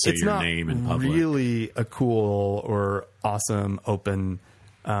can say your name in public. It's not really a cool or awesome, open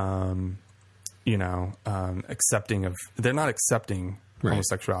accepting of. They're not accepting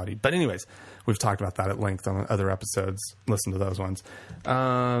homosexuality. But anyways, we've talked about that at length on other episodes. Listen to those ones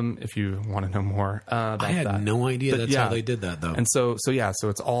if you want to know more about that. I had no idea that's how they did that, though. And so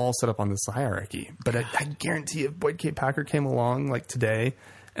it's all set up on this hierarchy. But I guarantee if Boyd K. Packer came along like today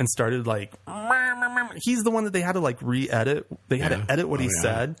and started like, he's the one that they had to like re-edit. They had to edit what he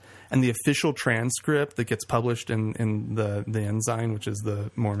said. And the official transcript that gets published in the Ensign, which is the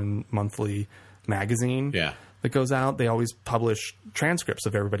Mormon monthly magazine that goes out, they always publish transcripts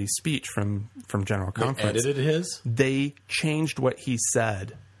of everybody's speech from General Conference. They edited his? They changed what he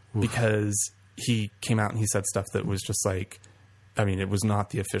said because he came out and he said stuff that was just like, I mean, it was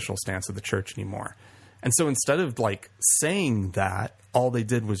not the official stance of the church anymore. And so instead of like saying that, all they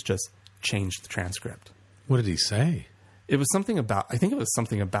did was just change the transcript. What did he say? It was something about, I think it was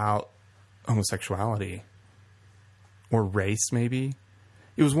something about homosexuality or race, maybe.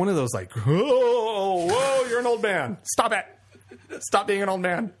 It was one of those like, whoa, you're an old man. Stop it. Stop being an old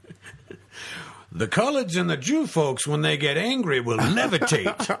man. The College and the Jew folks, when they get angry, will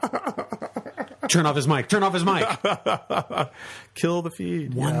levitate. Turn off his mic. Turn off his mic. Kill the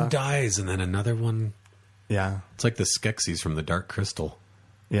feed. One dies and then another one. Yeah. It's like the Skeksis from the Dark Crystal.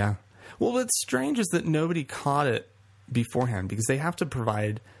 Yeah. Well, what's strange is that nobody caught it beforehand because they have to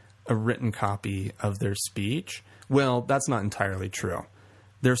provide a written copy of their speech. Well, that's not entirely true.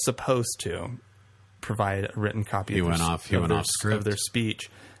 They're supposed to provide a written copy of their speech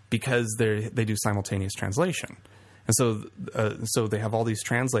because they do simultaneous translation. And so they have all these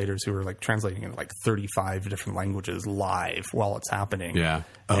translators who are like translating in like 35 different languages live while it's happening. Yeah.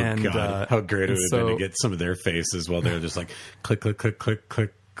 Oh, God. How great it would have been to get some of their faces while they're just like click, click, click, click,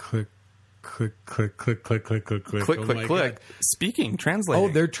 click, click. Click, click, click, click, click, click, click. Click, click, click. Speaking, translating.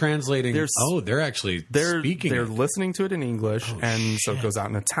 Oh, they're translating. They're actually speaking. They're listening to it in English, so it goes out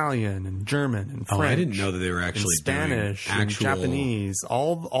in Italian and German and French. Oh, I didn't know that they were actually Spanish doing and Japanese.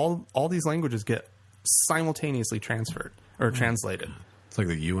 All these languages get simultaneously transferred or translated. It's like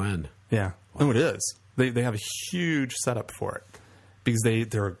the UN. Yeah. Oh, it is. They have a huge setup for it because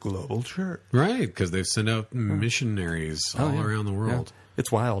they're a global church. Right, because they've sent out missionaries all around the world. Yeah. It's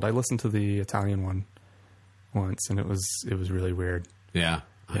wild. I listened to the Italian one once, and it was really weird. Yeah,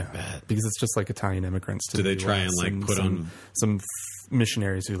 I bet. Because it's just like Italian immigrants to Do the they try US and like put on some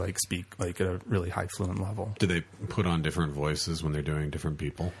missionaries who like speak like at a really high fluent level? Do they put on different voices when they're doing different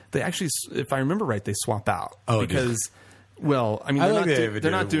people? They actually, if I remember right, they swap out. Oh, because. Well, I mean, they're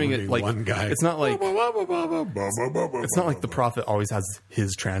not doing it like one guy. It's not like the prophet always has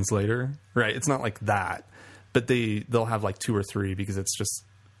his translator, right? It's not like that. But they'll have like two or three because it's just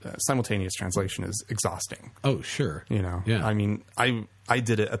simultaneous translation is exhausting. Oh, sure. Yeah. I mean, I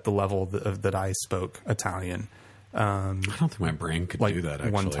did it at the level that I spoke Italian. I don't think my brain could do that.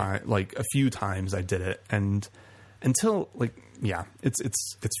 Actually, one time, like a few times, I did it, and until like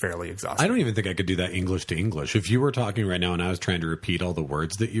it's fairly exhausting. I don't even think I could do that English to English. If you were talking right now and I was trying to repeat all the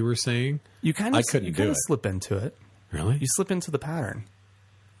words that you were saying, I couldn't slip into it. Really? You slip into the pattern.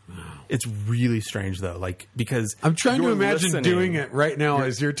 It's really strange though, like because I'm trying to imagine doing it right now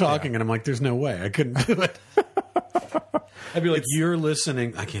as you're talking, and I'm like, "There's no way I couldn't do it." I'd be like, "You're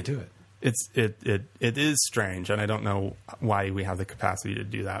listening, I can't do it." It is strange, and I don't know why we have the capacity to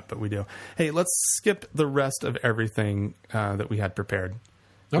do that, but we do. Hey, let's skip the rest of everything that we had prepared.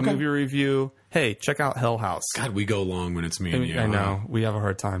 Okay. Movie review. Hey, check out Hell House. God, we go long when it's me and you. I know we have a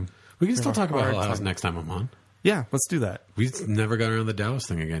hard time. We can still talk about Hell House next time I'm on. Yeah, let's do that. We never got around the Dallas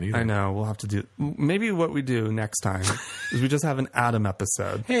thing again either. I know. We'll have to do... Maybe what we do next time is we just have an Adam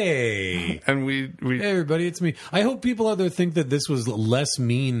episode. Hey! And we Hey, everybody, it's me. I hope people out there think that this was less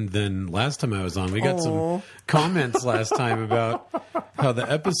mean than last time I was on. We got some comments last time about how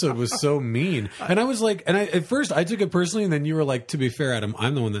the episode was so mean. And I was like... at first, I took it personally, and then you were like, to be fair, Adam,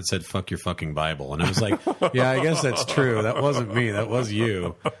 I'm the one that said, fuck your fucking Bible. And I was like, yeah, I guess that's true. That wasn't me. That was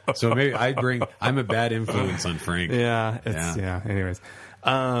you. So maybe I'm a bad influence on Frank. Yeah. Anyways.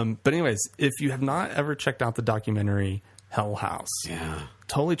 But anyways, if you have not ever checked out the documentary Hell House,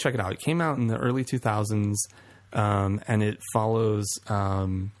 totally check it out. It came out in the early 2000s, and it follows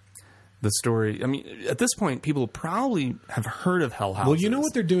the story. I mean, at this point, people probably have heard of Hell House. Well, you know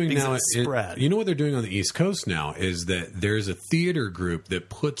what they're doing now? Spread. You know what they're doing on the East Coast now is that there's a theater group that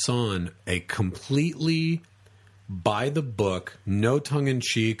puts on a completely by the book, no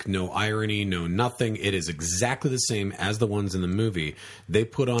tongue-in-cheek, no irony, no nothing. It is exactly the same as the ones in the movie. They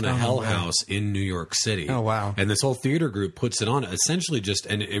put on a Hell House in New York City. Oh, wow. And this whole theater group puts it on essentially just,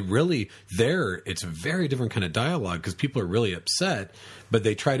 and it really, it's a very different kind of dialogue because people are really upset, but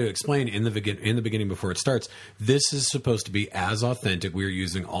they try to explain in the beginning before it starts, this is supposed to be as authentic. We're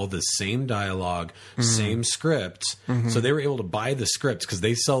using all the same dialogue, same scripts. So they were able to buy the scripts because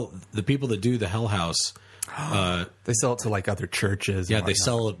they sell, the people that do the Hell House, they sell it to like other churches. Yeah, they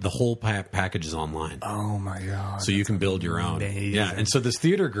sell the whole packages online. Oh my God. So you can build your own. Amazing. Yeah, and so this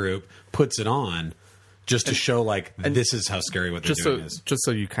theater group puts it on just to show like this is how scary what they're doing is. Just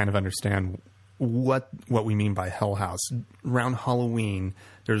so you kind of understand what we mean by Hell House. Around Halloween,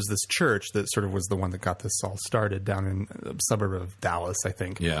 there's this church that sort of was the one that got this all started down in a suburb of Dallas, I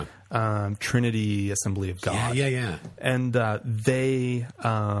think. Yeah. Trinity Assembly of God. Yeah. And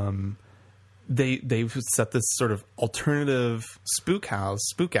they've set this sort of alternative spook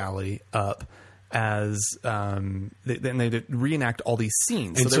alley up as they reenact all these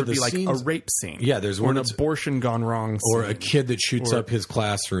scenes. And so there would be like scenes, a rape scene. Yeah, there's or one an abortion gone wrong scene. Or a kid that shoots up his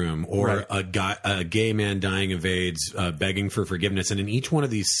classroom, or Right. a gay man dying of AIDS begging for forgiveness. And in each one of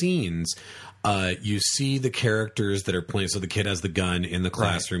these scenes, you see the characters that are playing. So the kid has the gun in the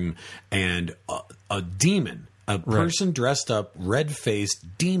classroom, and a demon. A person dressed up,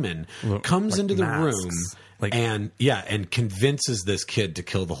 red-faced demon comes into the room and convinces this kid to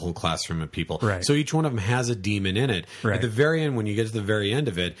kill the whole classroom of people. Right. So each one of them has a demon in it. Right. At the very end, when you get to the very end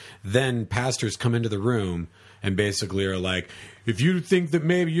of it, then pastors come into the room and basically are like, if you think that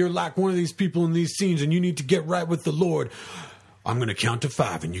maybe you're like one of these people in these scenes and you need to get right with the Lord, I'm going to count to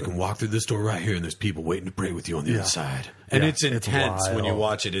 5 and you can walk through this door right here and there's people waiting to pray with you on the other side. And it's intense when you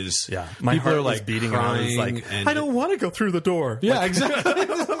watch it. My people heart are like was beating crying. And I was like, I don't want to go through the door. Yeah, exactly.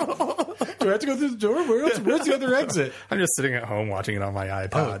 Do I have to go through the door? Where's the other exit? I'm just sitting at home watching it on my iPad.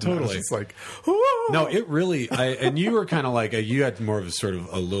 Oh, totally. It's like, whoa. No, it really. And you were kind of like you had more of a sort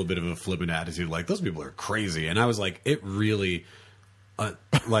of a little bit of a flippant attitude, like those people are crazy. And I was like, it really.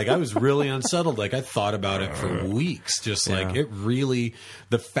 Like I was really unsettled. Like I thought about it for weeks. Just like it really.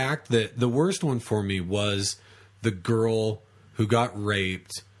 The fact that the worst one for me was the girl who got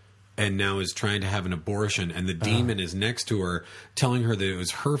raped and now is trying to have an abortion, and the demon is next to her telling her that it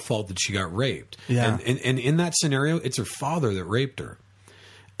was her fault that she got raped. Yeah. And in that scenario, it's her father that raped her.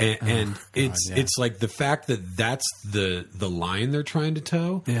 And it's like the fact that that's the line they're trying to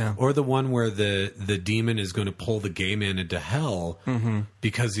toe, or the one where the demon is going to pull the gay man into hell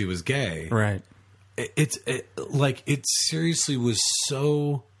because he was gay. Right. It seriously was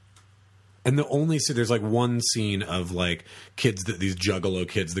so. And there's like one scene of like kids these juggalo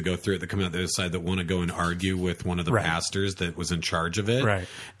kids that go through it that come out the other side that want to go and argue with one of the pastors that was in charge of it. Right.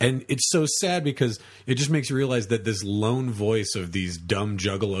 And it's so sad because it just makes you realize that this lone voice of these dumb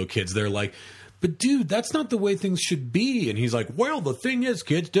juggalo kids, they're like, but dude, that's not the way things should be. And he's like, well, the thing is,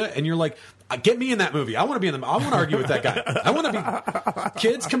 kids, and you're like, get me in that movie. I want to be in them. I want to argue with that guy. I want to be.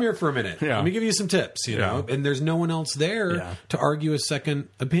 Kids, come here for a minute. Yeah. Let me give you some tips. You know, and there's no one else there to argue a second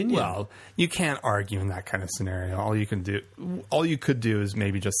opinion. Well, you can't argue in that kind of scenario. All you could do is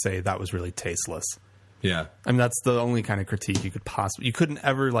maybe just say that was really tasteless. Yeah. I mean, that's the only kind of critique you could possibly. You couldn't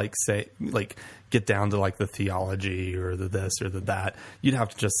ever get down to like the theology or the this or the that. You'd have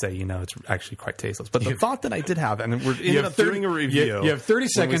to just say, it's actually quite tasteless. But the thought that I did have, and we're ended up doing a review. You have 30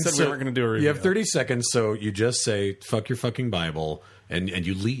 seconds. We said we weren't going to do a review. You have 30 seconds, so you just say "fuck your fucking Bible" and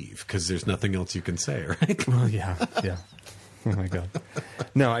you leave because there's nothing else you can say, right? Well, yeah. Oh my God.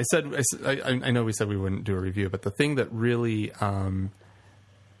 No, I know we said we wouldn't do a review, but the thing that really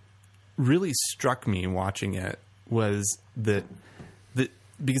struck me watching it was that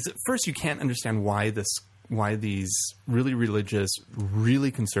because at first you can't understand why these really religious, really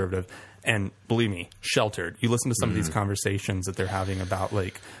conservative, and believe me, sheltered. You listen to some of these conversations that they're having about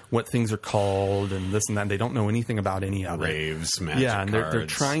like what things are called and this and that. And they don't know anything about any of it. Raves, magic and they're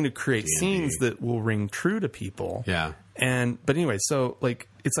trying to create D&D. scenes that will ring true to people. Yeah. But anyway, so like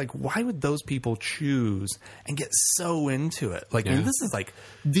it's like, why would those people choose and get so into it? Like, I mean, this is like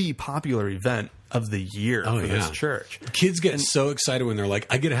the popular event of the year for this church. Kids get so excited when they're like,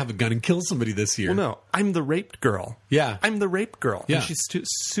 I get to have a gun and kill somebody this year. Well, no, I'm the raped girl. Yeah. I'm the raped girl. Yeah. And she's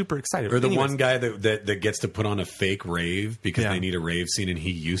super excited. Or the one guy that gets to put on a fake rave because they need a rave scene, and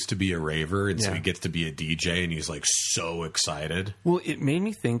he used to be a raver, and so he gets to be a DJ, and he's like so excited. Well, it made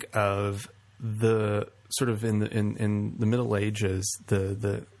me think of the sort of in the Middle Ages,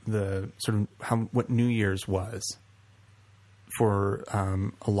 the sort of what New Year's was for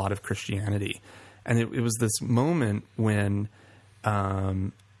a lot of Christianity, and it was this moment when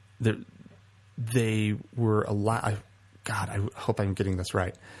they were allowed. God, I hope I'm getting this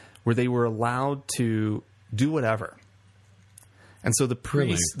right. Where they were allowed to do whatever. And so the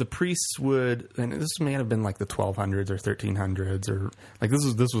priests would, and this may have been like the 1200s or 1300s, or like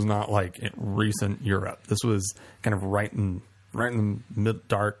this was not like recent Europe. This was kind of right in the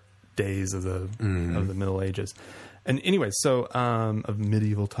dark days of the Middle Ages. And anyway, so of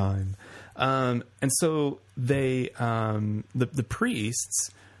medieval time, and so they the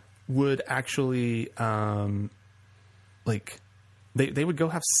priests would actually like. They would go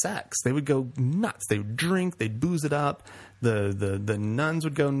have sex. They would go nuts. They would drink. They'd booze it up. The nuns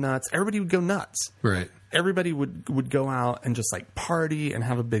would go nuts. Everybody would go nuts. Right. Everybody would go out and just like party and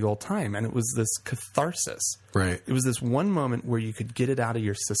have a big old time. And it was this catharsis. Right. It was this one moment where you could get it out of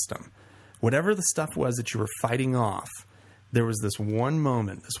your system. Whatever the stuff was that you were fighting off, there was this one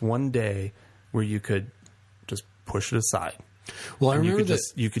moment, this one day where you could just push it aside. Well, I remember that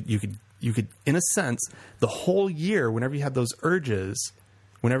you could, in a sense, the whole year, whenever you had those urges,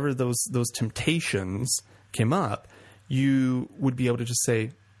 whenever those temptations came up, you would be able to just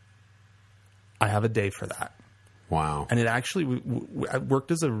say, I have a day for that. Wow. And it actually worked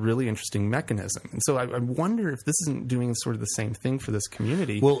as a really interesting mechanism. And so I wonder if this isn't doing sort of the same thing for this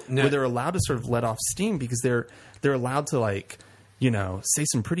community, where they're allowed to sort of let off steam because they're allowed to, like, you know, say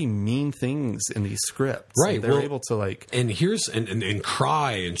some pretty mean things in these scripts. Right. And they're able to, like... And here's... And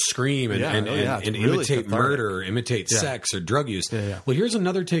cry and scream and really imitate murder, imitate sex or drug use. Yeah. Well, here's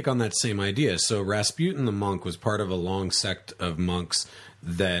another take on that same idea. So Rasputin the monk was part of a long sect of monks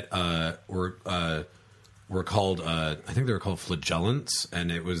that were called... I think they were called flagellants.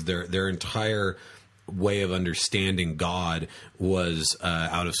 And it was their entire... way of understanding God was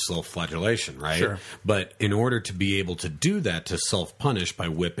out of self-flagellation, right? Sure. But in order to be able to do that, to self-punish by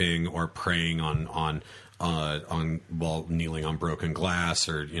whipping or preying on while kneeling on broken glass,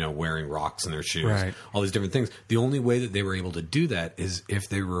 or, you know, wearing rocks in their shoes, right, all these different things, the only way that they were able to do that is if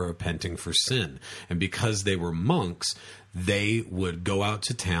they were repenting for sin. And because they were monks, they would go out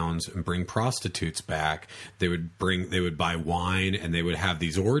to towns and bring prostitutes back. They would buy wine, and they would have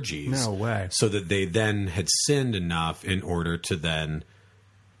these orgies. No way. So that they then had sinned enough in order to then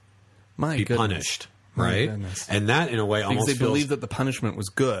be punished. Right. And that, in a way, almost because they believed that the punishment was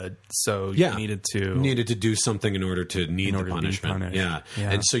good, so you needed to do something in order to need the punishment. Yeah.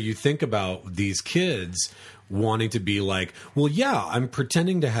 And so you think about these kids wanting to be like, well, yeah, I'm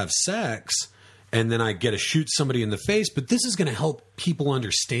pretending to have sex, and then I get to shoot somebody in the face, but this is going to help people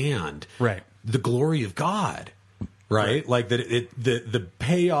understand the glory of God. Right? Like that the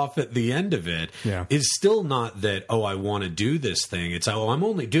payoff at the end of it is still not that, oh, I want to do this thing. It's, oh, I'm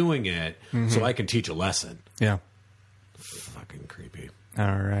only doing it so I can teach a lesson. Yeah. Fucking creepy.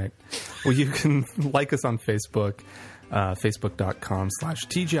 All right. Well, you can like us on Facebook,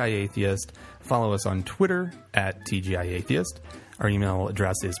 facebook.com/TGIAtheist. Follow us on Twitter @TGIAtheist. Our email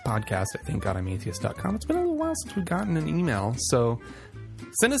address is podcast@thankgodimatheist.com. It's been a little while since we've gotten an email, so...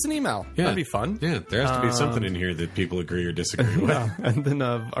 send us an email. Yeah. That'd be fun. Yeah, there has to be something in here that people agree or disagree with. Yeah. And then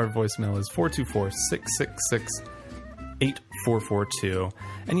our voicemail is 424-666-8442.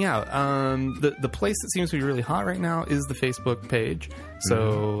 And the place that seems to be really hot right now is the Facebook page.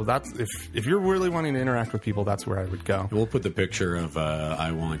 So that's if you're really wanting to interact with people, that's where I would go. We'll put the picture of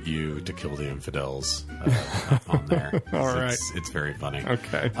I want you to kill the infidels on there. All right. It's very funny.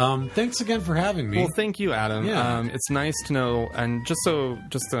 Okay. Thanks again for having me. Well, thank you, Adam. Yeah. It's nice to know, and we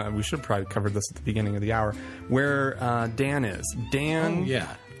should have probably covered this at the beginning of the hour, where Dan is. Dan. Oh,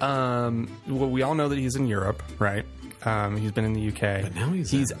 yeah. Well, we all know that he's in Europe, right? He's been in the UK. But now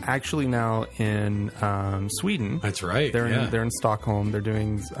he's actually now in Sweden. That's right. They're in Stockholm. They're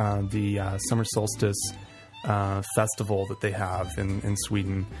doing the summer solstice festival that they have in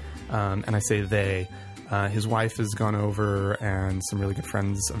Sweden. And I say they. His wife has gone over, and some really good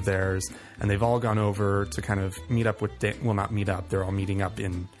friends of theirs, and they've all gone over to kind of meet up with well, not meet up. They're all meeting up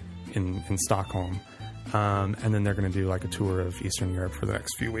in Stockholm. And then they're going to do like a tour of Eastern Europe for the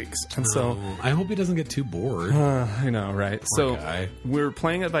next few weeks. And so I hope he doesn't get too bored. I know, right? Poor guy. We're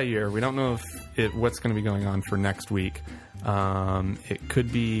playing it by ear. We don't know what's going to be going on for next week. It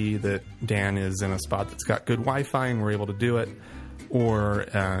could be that Dan is in a spot that's got good Wi-Fi and we're able to do it. Or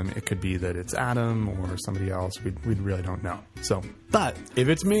it could be that it's Adam or somebody else. We really don't know. So, but if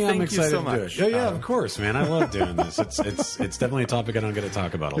it's me, I'm excited so to do it. Yeah, of course, man. I love doing this. It's definitely a topic I don't get to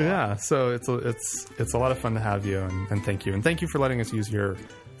talk about a lot. Yeah, so it's a lot of fun to have you, and thank you, and thank you for letting us use your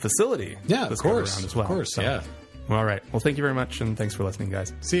facility. Yeah, of course, as well. Of course, so, yeah. Well, all right. Well, thank you very much, and thanks for listening,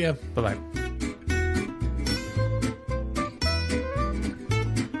 guys. See ya. Bye bye.